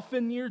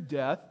 often near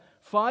death.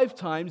 5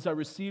 times I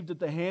received at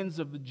the hands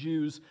of the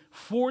Jews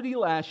 40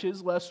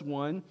 lashes, less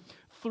one.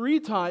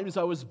 3 times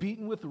I was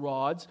beaten with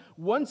rods.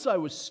 Once I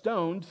was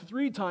stoned.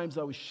 3 times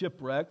I was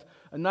shipwrecked.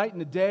 A night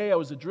and a day I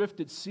was adrift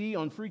at sea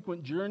on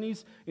frequent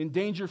journeys, in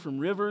danger from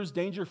rivers,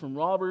 danger from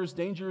robbers,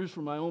 dangers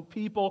from my own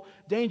people,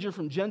 danger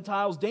from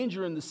Gentiles,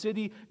 danger in the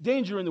city,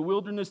 danger in the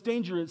wilderness,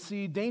 danger at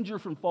sea, danger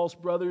from false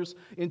brothers,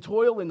 in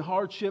toil and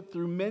hardship,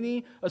 through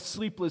many a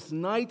sleepless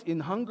night, in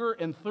hunger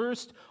and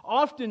thirst,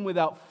 often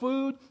without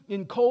food,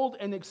 in cold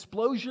and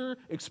exposure,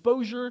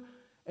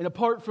 and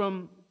apart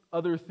from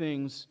other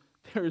things,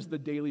 there is the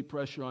daily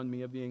pressure on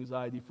me of the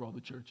anxiety for all the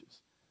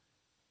churches.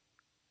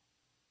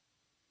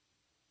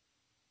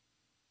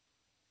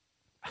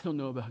 I don't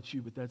know about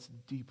you, but that's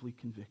deeply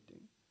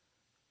convicting.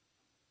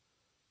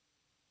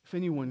 If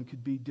anyone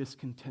could be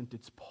discontent,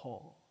 it's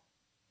Paul.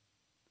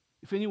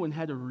 If anyone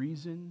had a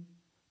reason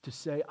to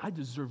say, I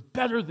deserve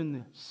better than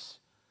this,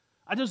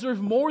 I deserve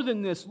more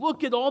than this,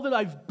 look at all that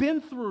I've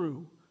been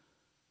through.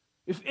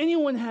 If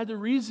anyone had a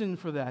reason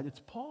for that,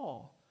 it's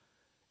Paul.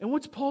 And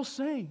what's Paul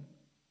saying?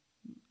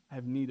 I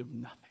have need of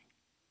nothing.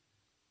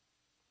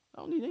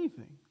 I don't need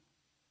anything.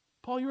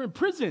 Paul, you're in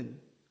prison.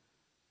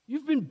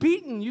 You've been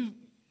beaten. You've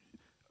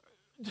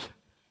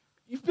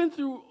been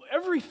through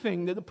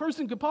everything that a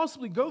person could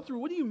possibly go through.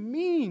 What do you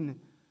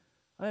mean?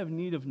 I have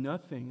need of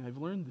nothing. I've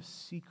learned the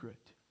secret.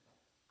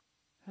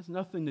 It has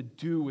nothing to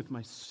do with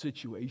my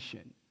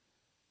situation.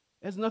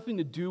 It has nothing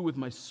to do with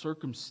my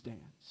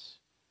circumstance.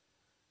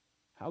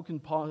 How can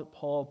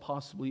Paul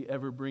possibly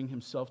ever bring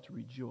himself to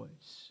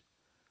rejoice?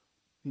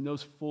 He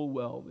knows full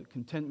well that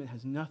contentment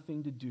has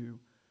nothing to do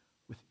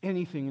with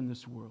anything in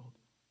this world.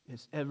 It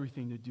has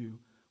everything to do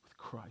with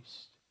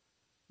Christ.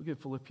 Look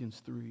at Philippians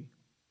 3.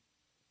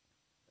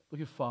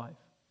 Look at 5.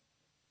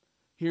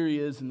 Here he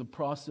is in the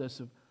process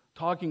of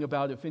talking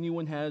about if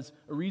anyone has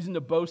a reason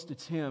to boast,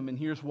 it's him, and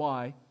here's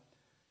why.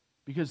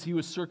 Because he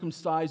was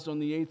circumcised on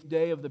the 8th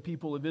day of the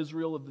people of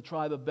Israel, of the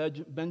tribe of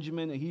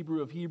Benjamin, a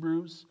Hebrew of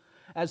Hebrews.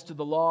 As to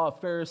the law, a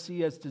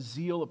Pharisee. As to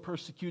zeal, a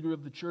persecutor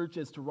of the church.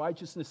 As to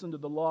righteousness under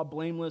the law,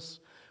 blameless.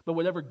 But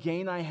whatever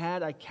gain I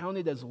had, I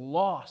counted as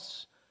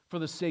loss for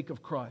the sake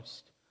of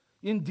Christ.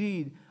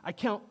 Indeed, I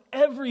count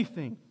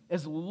everything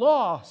as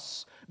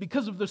loss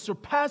because of the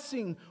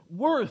surpassing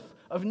worth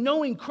of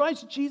knowing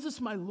Christ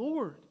Jesus my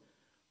Lord.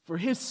 For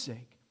His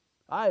sake,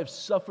 I have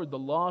suffered the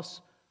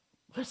loss,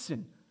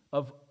 listen,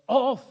 of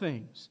all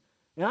things,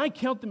 and I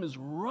count them as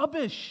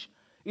rubbish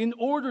in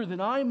order that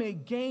I may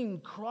gain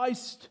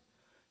Christ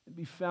and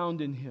be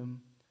found in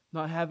Him,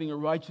 not having a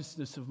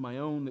righteousness of my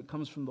own that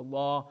comes from the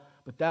law,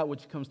 but that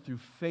which comes through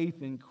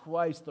faith in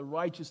Christ, the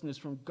righteousness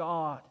from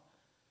God.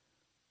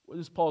 What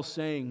is Paul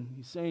saying?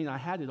 He's saying, I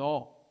had it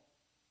all.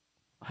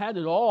 I had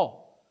it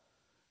all.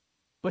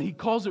 But he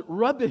calls it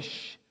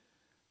rubbish.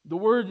 The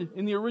word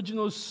in the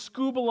original is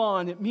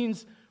skubalon. It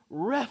means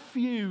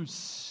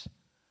refuse.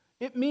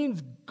 It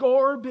means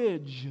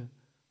garbage.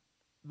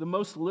 The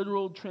most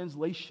literal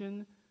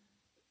translation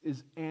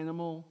is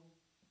animal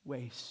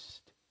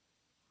waste.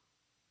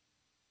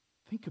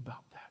 Think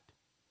about that.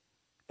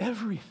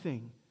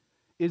 Everything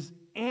is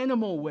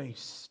animal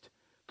waste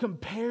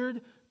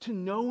compared to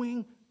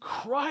knowing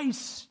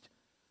Christ.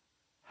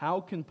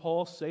 How can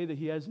Paul say that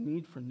he has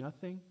need for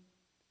nothing?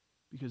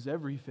 Because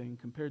everything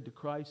compared to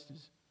Christ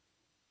is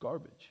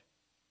garbage.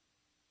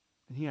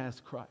 And he has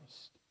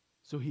Christ.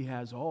 So he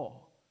has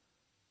all.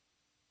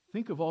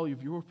 Think of all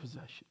of your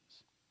possessions.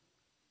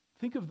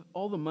 Think of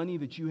all the money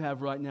that you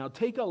have right now.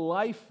 Take a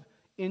life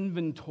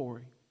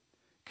inventory.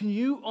 Can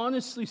you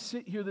honestly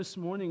sit here this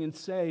morning and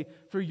say,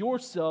 for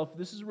yourself,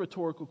 this is a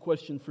rhetorical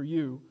question for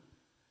you,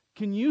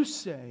 can you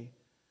say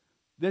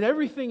that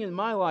everything in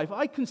my life,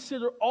 I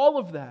consider all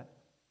of that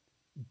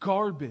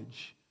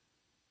garbage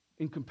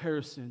in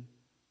comparison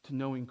to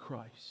knowing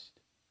Christ?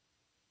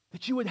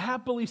 That you would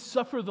happily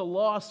suffer the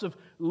loss of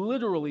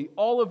literally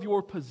all of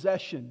your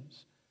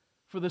possessions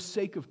for the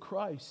sake of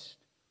Christ?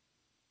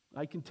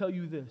 I can tell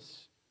you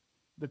this,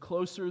 the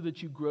closer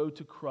that you grow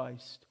to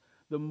Christ,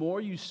 the more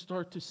you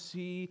start to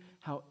see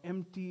how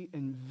empty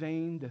and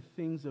vain the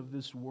things of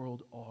this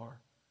world are.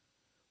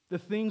 The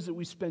things that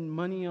we spend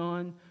money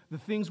on, the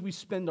things we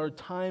spend our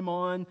time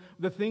on,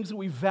 the things that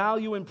we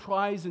value and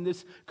prize in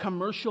this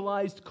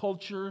commercialized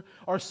culture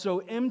are so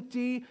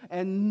empty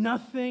and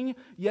nothing,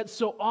 yet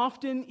so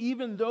often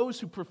even those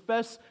who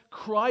profess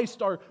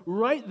Christ are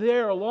right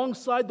there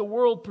alongside the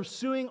world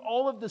pursuing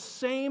all of the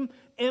same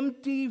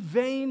empty,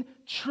 vain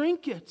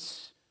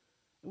trinkets.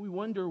 And we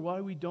wonder why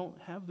we don't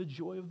have the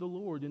joy of the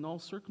Lord in all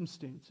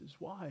circumstances.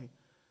 Why?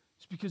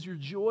 It's because your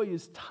joy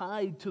is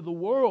tied to the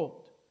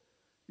world.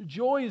 Your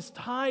joy is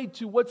tied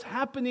to what's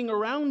happening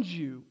around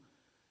you.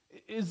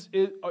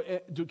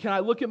 Can I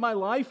look at my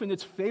life and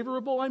it's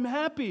favorable? I'm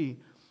happy.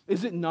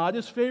 Is it not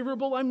as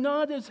favorable? I'm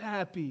not as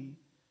happy.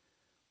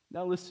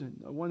 Now listen,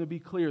 I want to be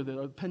clear that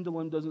a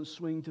pendulum doesn't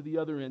swing to the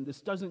other end.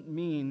 This doesn't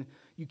mean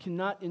you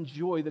cannot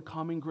enjoy the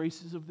common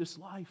graces of this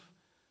life.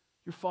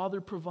 Your Father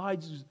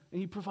provides,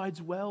 and He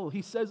provides well.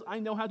 He says, I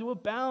know how to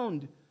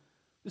abound.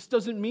 This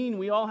doesn't mean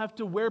we all have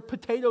to wear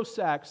potato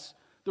sacks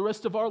the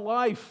rest of our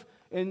life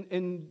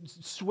and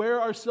swear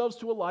ourselves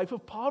to a life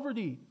of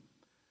poverty.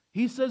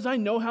 He says, I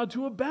know how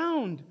to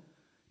abound.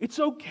 It's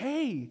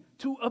okay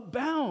to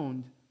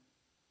abound.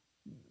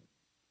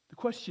 The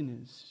question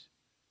is,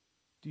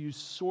 do you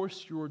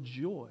source your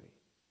joy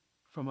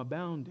from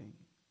abounding?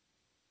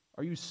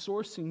 Are you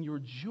sourcing your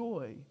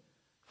joy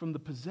from the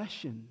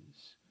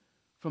possessions,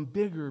 from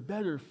bigger,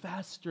 better,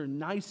 faster,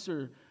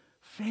 nicer,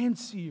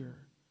 fancier?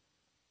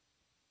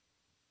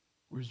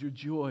 Or is your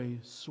joy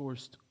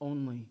sourced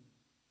only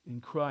in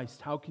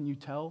Christ? How can you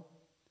tell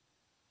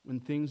when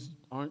things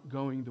aren't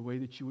going the way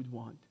that you would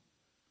want?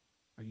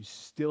 Are you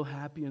still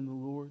happy in the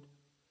Lord?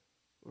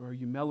 Or are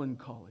you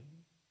melancholy?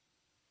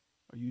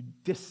 Are you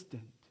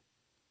distant?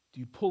 Do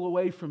you pull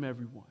away from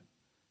everyone?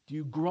 Do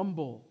you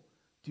grumble?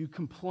 Do you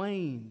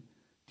complain?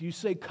 Do you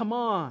say, come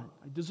on,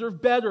 I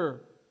deserve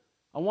better.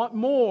 I want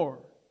more.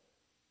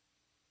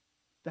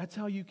 That's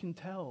how you can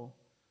tell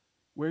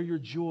where your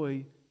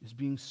joy is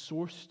being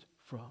sourced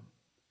from.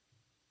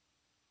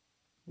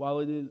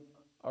 While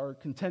our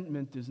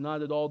contentment is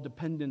not at all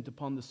dependent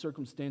upon the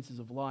circumstances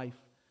of life,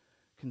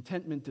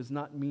 contentment does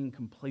not mean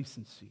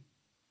complacency.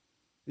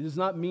 It does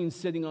not mean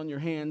sitting on your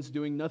hands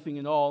doing nothing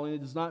at all, and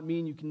it does not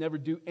mean you can never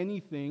do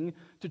anything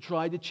to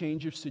try to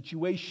change your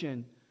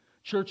situation.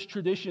 Church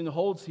tradition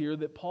holds here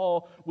that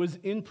Paul was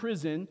in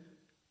prison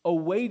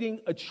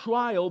awaiting a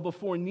trial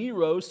before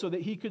Nero so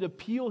that he could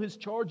appeal his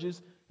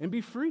charges and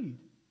be freed.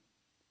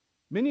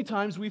 Many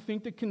times we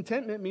think that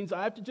contentment means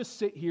I have to just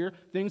sit here,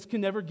 things can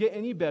never get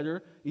any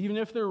better. Even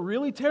if they're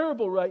really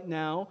terrible right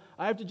now,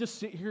 I have to just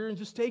sit here and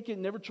just take it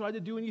and never try to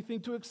do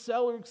anything to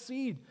excel or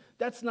exceed.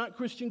 That's not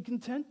Christian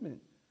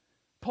contentment.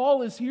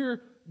 Paul is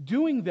here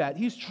doing that.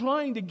 He's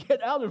trying to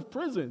get out of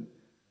prison.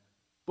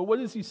 But what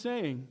is he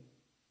saying?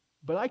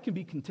 But I can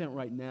be content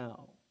right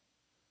now.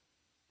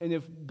 And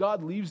if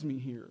God leaves me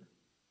here,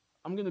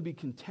 I'm going to be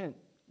content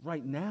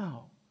right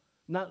now,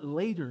 not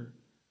later.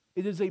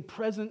 It is a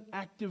present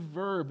active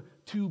verb,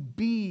 to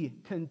be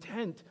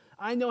content.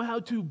 I know how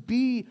to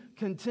be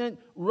content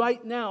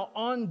right now,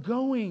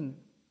 ongoing.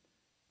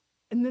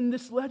 And then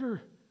this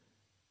letter,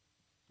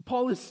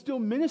 Paul is still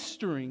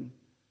ministering.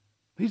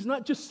 He's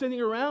not just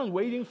sitting around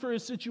waiting for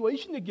his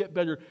situation to get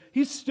better.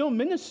 He's still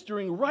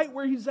ministering right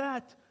where he's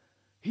at.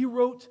 He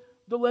wrote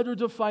the letter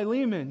to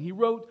Philemon. He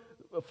wrote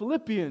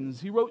Philippians.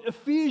 He wrote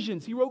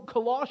Ephesians. He wrote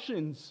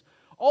Colossians,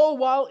 all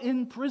while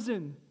in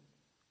prison.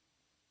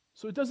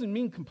 So it doesn't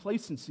mean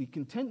complacency.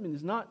 Contentment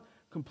is not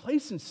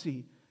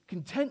complacency.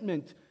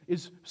 Contentment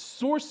is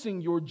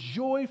sourcing your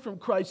joy from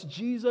Christ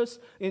Jesus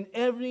in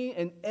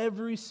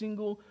every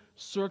single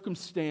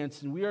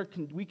circumstance. And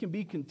we can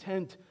be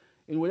content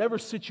in whatever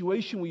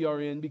situation we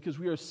are in because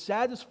we are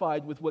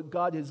satisfied with what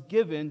God has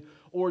given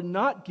or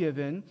not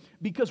given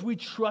because we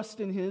trust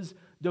in His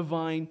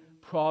divine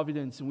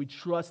providence and we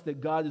trust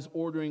that God is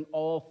ordering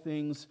all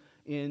things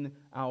in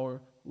our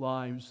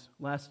lives.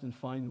 Last and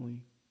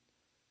finally,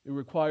 it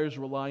requires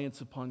reliance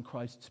upon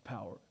Christ's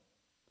power.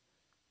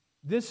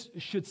 This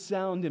should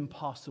sound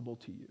impossible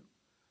to you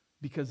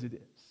because it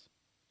is.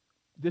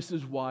 This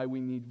is why we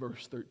need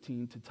verse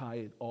 13 to tie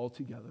it all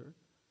together.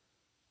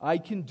 I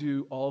can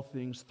do all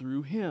things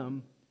through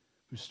Him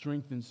who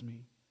strengthens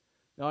me.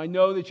 Now, I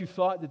know that you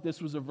thought that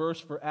this was a verse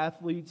for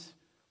athletes.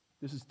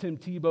 This is Tim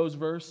Tebow's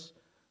verse,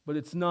 but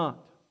it's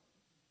not.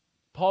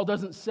 Paul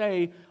doesn't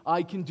say,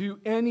 I can do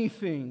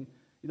anything.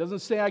 He doesn't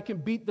say, I can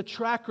beat the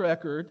track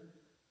record.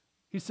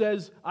 He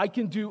says, I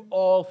can do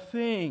all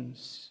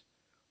things.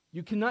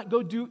 You cannot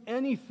go do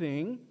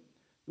anything.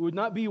 It would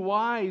not be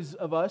wise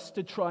of us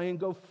to try and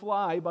go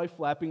fly by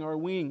flapping our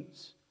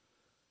wings.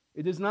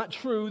 It is not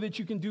true that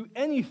you can do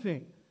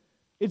anything.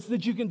 It's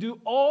that you can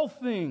do all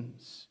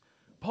things.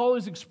 Paul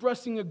is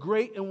expressing a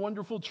great and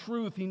wonderful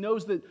truth. He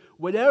knows that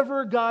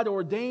whatever God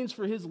ordains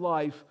for his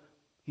life,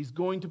 He's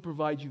going to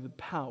provide you the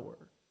power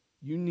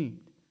you need,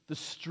 the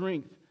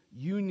strength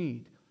you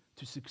need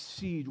to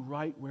succeed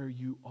right where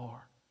you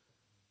are.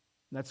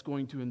 And that's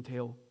going to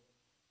entail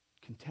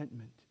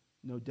contentment,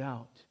 no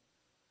doubt.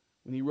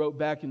 When he wrote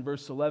back in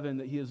verse 11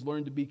 that he has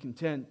learned to be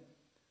content,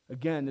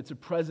 again, it's a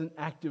present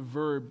active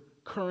verb,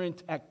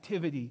 current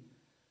activity.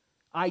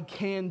 I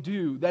can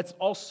do. That's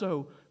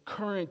also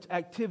current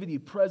activity,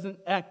 present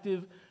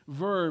active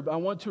verb. I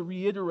want to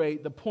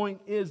reiterate, the point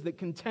is that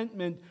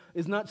contentment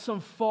is not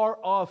some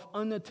far-off,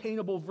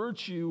 unattainable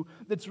virtue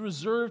that's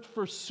reserved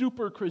for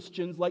super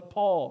Christians like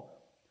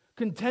Paul.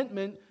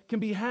 Contentment can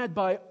be had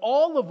by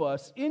all of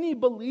us, any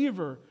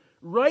believer,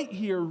 right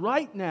here,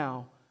 right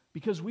now,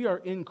 because we are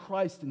in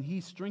Christ and He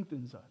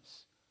strengthens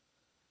us.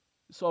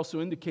 This also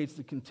indicates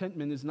that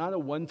contentment is not a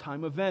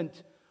one-time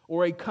event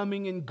or a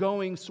coming and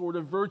going sort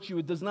of virtue.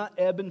 It does not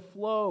ebb and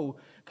flow.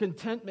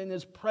 Contentment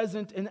is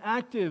present and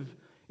active.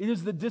 It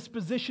is the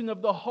disposition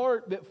of the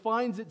heart that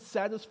finds its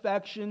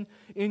satisfaction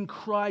in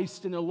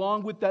Christ. And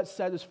along with that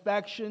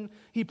satisfaction,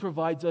 He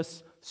provides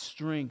us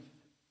strength.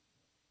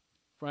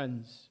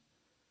 Friends,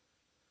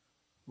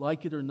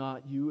 like it or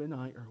not, you and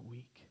I are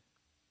weak.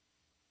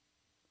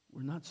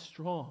 We're not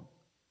strong.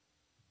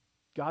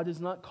 God is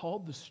not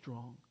called the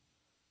strong.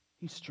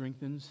 He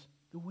strengthens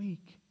the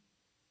weak.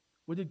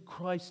 What did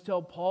Christ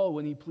tell Paul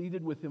when He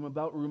pleaded with him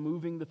about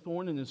removing the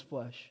thorn in his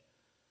flesh?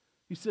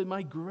 He said,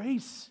 my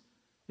grace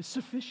is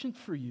sufficient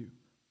for you.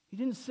 He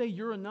didn't say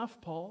you're enough,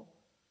 Paul.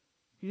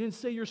 He didn't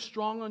say you're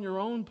strong on your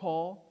own,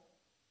 Paul.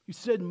 He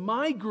said,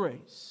 my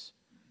grace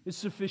is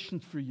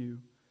sufficient for you.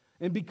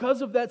 And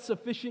because of that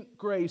sufficient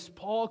grace,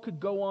 Paul could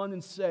go on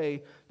and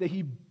say that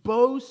he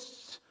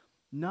boasts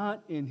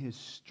not in his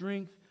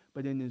strength,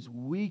 but in his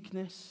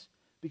weakness.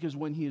 Because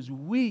when he is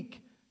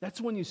weak,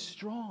 that's when he's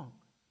strong.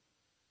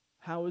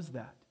 How is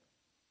that?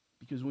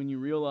 Because when you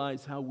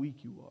realize how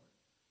weak you are,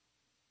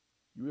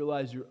 you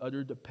realize your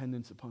utter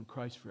dependence upon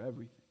Christ for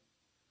everything.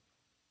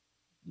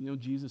 You know,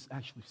 Jesus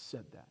actually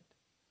said that.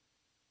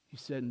 He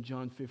said in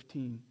John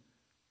 15,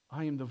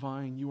 I am the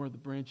vine, you are the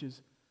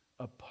branches.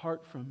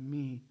 Apart from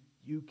me,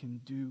 you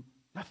can do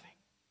nothing.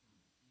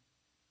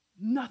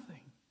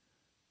 Nothing.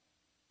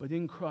 But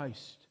in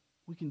Christ,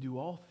 we can do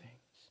all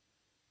things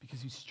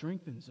because He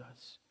strengthens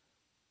us.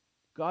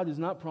 God has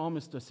not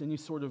promised us any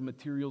sort of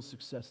material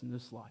success in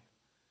this life.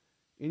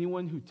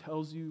 Anyone who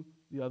tells you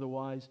the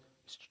otherwise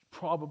is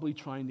probably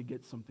trying to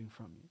get something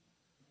from you.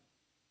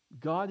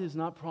 God has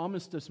not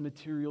promised us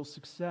material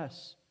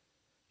success.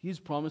 He has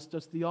promised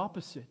us the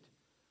opposite.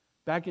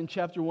 Back in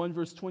chapter 1,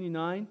 verse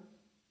 29,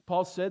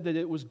 Paul said that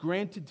it was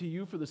granted to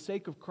you for the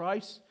sake of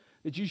Christ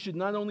that you should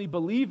not only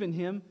believe in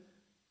Him,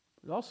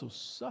 but also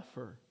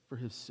suffer for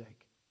His sake.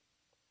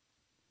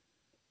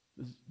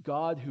 This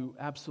God who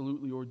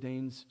absolutely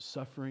ordains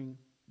suffering,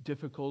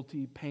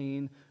 difficulty,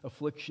 pain,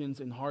 afflictions,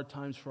 and hard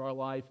times for our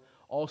life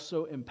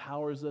also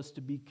empowers us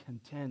to be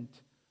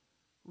content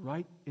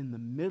right in the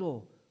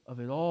middle of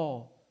it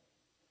all.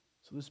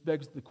 So this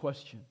begs the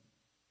question,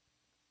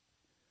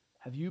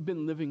 Have you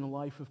been living a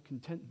life of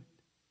contentment?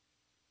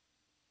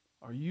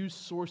 Are you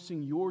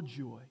sourcing your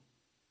joy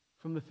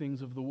from the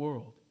things of the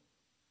world?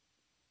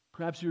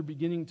 Perhaps you're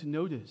beginning to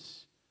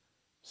notice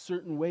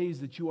certain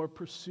ways that you are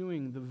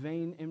pursuing the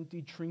vain,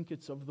 empty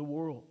trinkets of the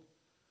world.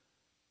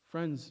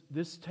 Friends,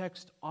 this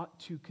text ought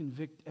to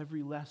convict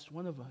every last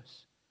one of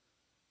us,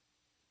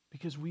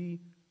 because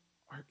we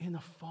are in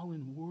a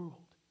fallen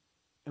world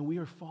and we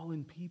are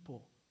fallen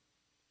people.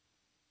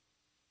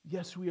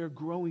 Yes, we are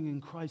growing in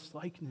Christ's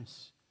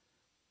likeness,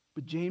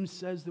 but James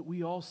says that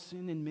we all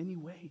sin in many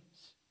ways.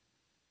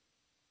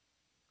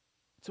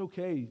 It's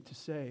okay to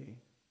say,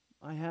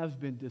 I have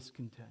been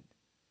discontent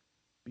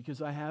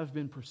because I have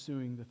been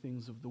pursuing the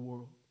things of the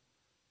world.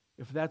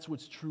 If that's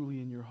what's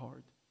truly in your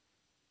heart,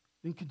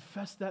 then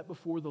confess that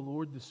before the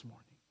Lord this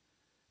morning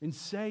and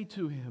say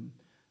to Him,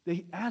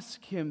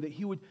 ask Him that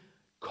He would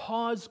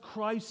cause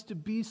Christ to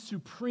be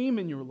supreme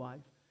in your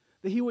life,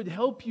 that He would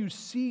help you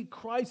see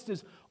Christ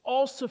as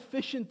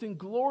all-sufficient and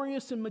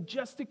glorious and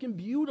majestic and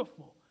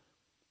beautiful,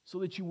 so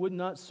that you would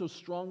not so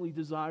strongly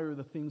desire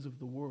the things of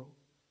the world.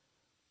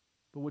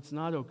 But what's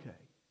not okay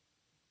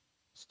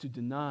is to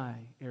deny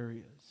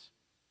areas,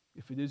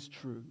 if it is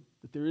true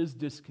that there is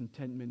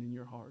discontentment in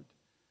your heart.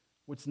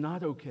 What's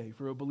not okay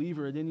for a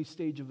believer at any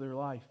stage of their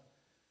life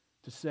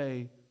to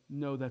say,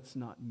 no, that's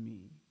not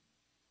me.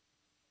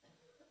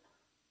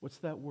 What's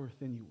that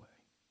worth anyway?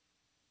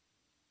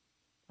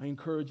 I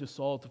encourage us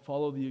all to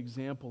follow the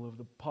example of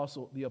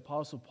the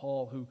Apostle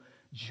Paul, who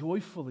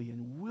joyfully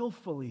and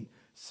willfully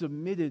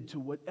submitted to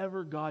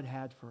whatever God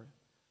had for him.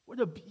 What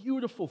a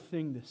beautiful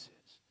thing this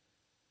is.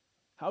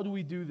 How do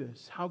we do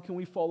this? How can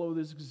we follow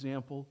this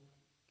example?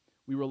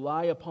 We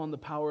rely upon the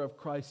power of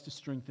Christ to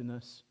strengthen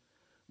us.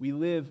 We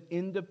live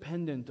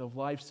independent of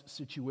life's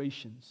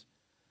situations.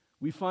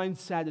 We find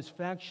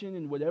satisfaction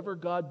in whatever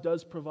God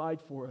does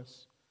provide for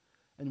us,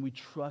 and we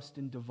trust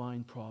in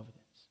divine providence.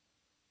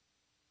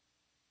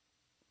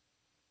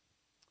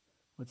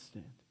 Let's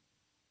stand.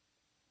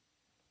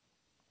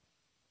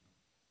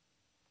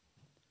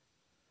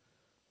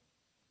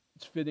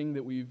 It's fitting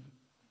that we've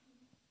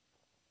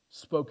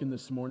spoken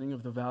this morning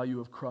of the value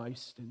of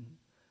Christ and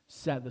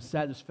the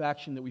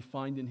satisfaction that we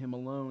find in Him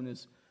alone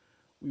as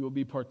we will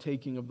be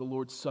partaking of the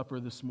Lord's Supper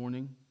this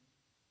morning.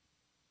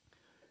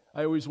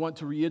 I always want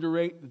to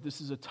reiterate that this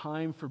is a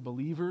time for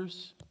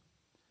believers.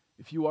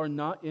 If you are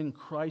not in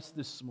Christ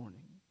this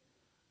morning,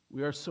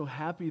 we are so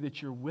happy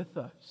that you're with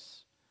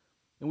us.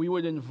 And we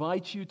would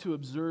invite you to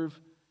observe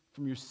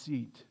from your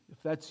seat,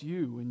 if that's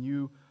you and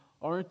you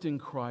aren't in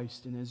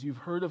Christ, and as you've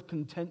heard of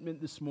contentment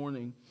this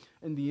morning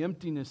and the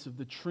emptiness of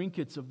the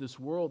trinkets of this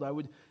world, I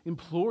would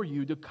implore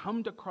you to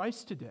come to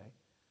Christ today.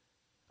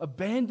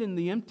 Abandon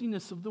the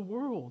emptiness of the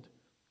world.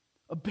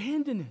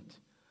 Abandon it.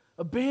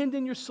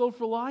 Abandon your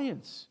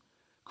self-reliance.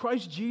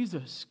 Christ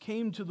Jesus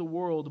came to the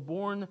world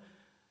born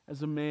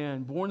as a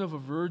man, born of a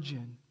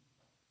virgin.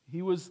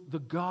 He was the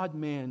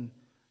God-man,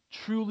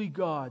 truly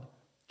God,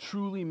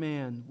 truly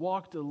man,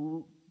 walked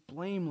a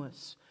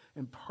blameless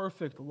and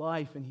perfect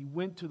life, and He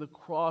went to the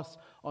cross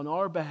on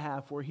our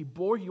behalf where He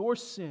bore your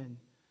sin.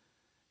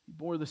 He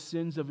bore the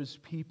sins of His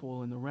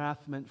people and the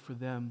wrath meant for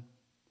them.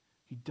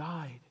 He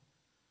died.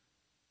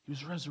 He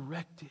was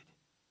resurrected,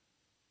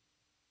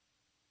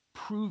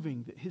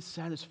 proving that His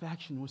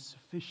satisfaction was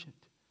sufficient.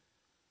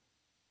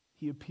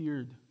 He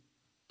appeared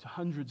to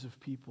hundreds of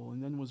people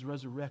and then was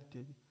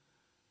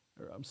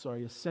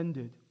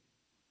ascended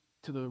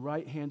to the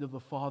right hand of the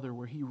Father,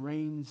 where He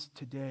reigns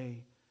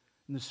today.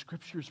 And the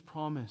Scriptures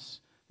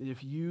promise that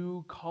if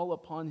you call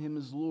upon Him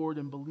as Lord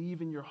and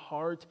believe in your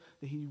heart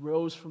that He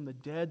rose from the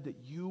dead, that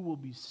you will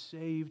be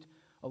saved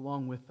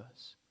along with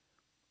us.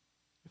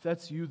 If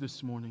that's you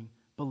this morning,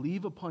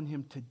 believe upon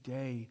Him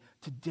today.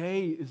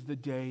 Today is the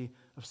day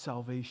of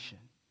salvation.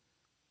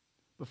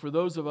 But for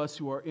those of us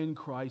who are in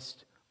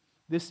Christ,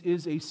 this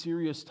is a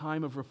serious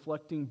time of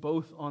reflecting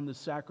both on the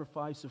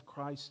sacrifice of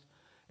Christ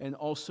and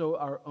also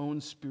our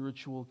own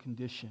spiritual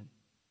condition.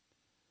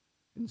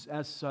 And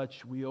as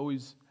such, we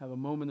always have a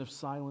moment of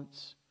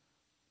silence.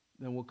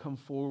 Then we'll come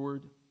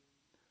forward.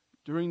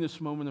 During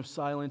this moment of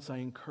silence, I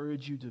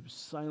encourage you to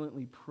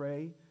silently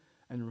pray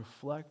and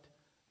reflect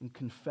and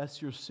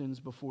confess your sins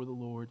before the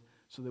Lord,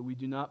 so that we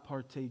do not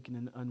partake in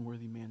an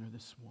unworthy manner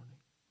this morning.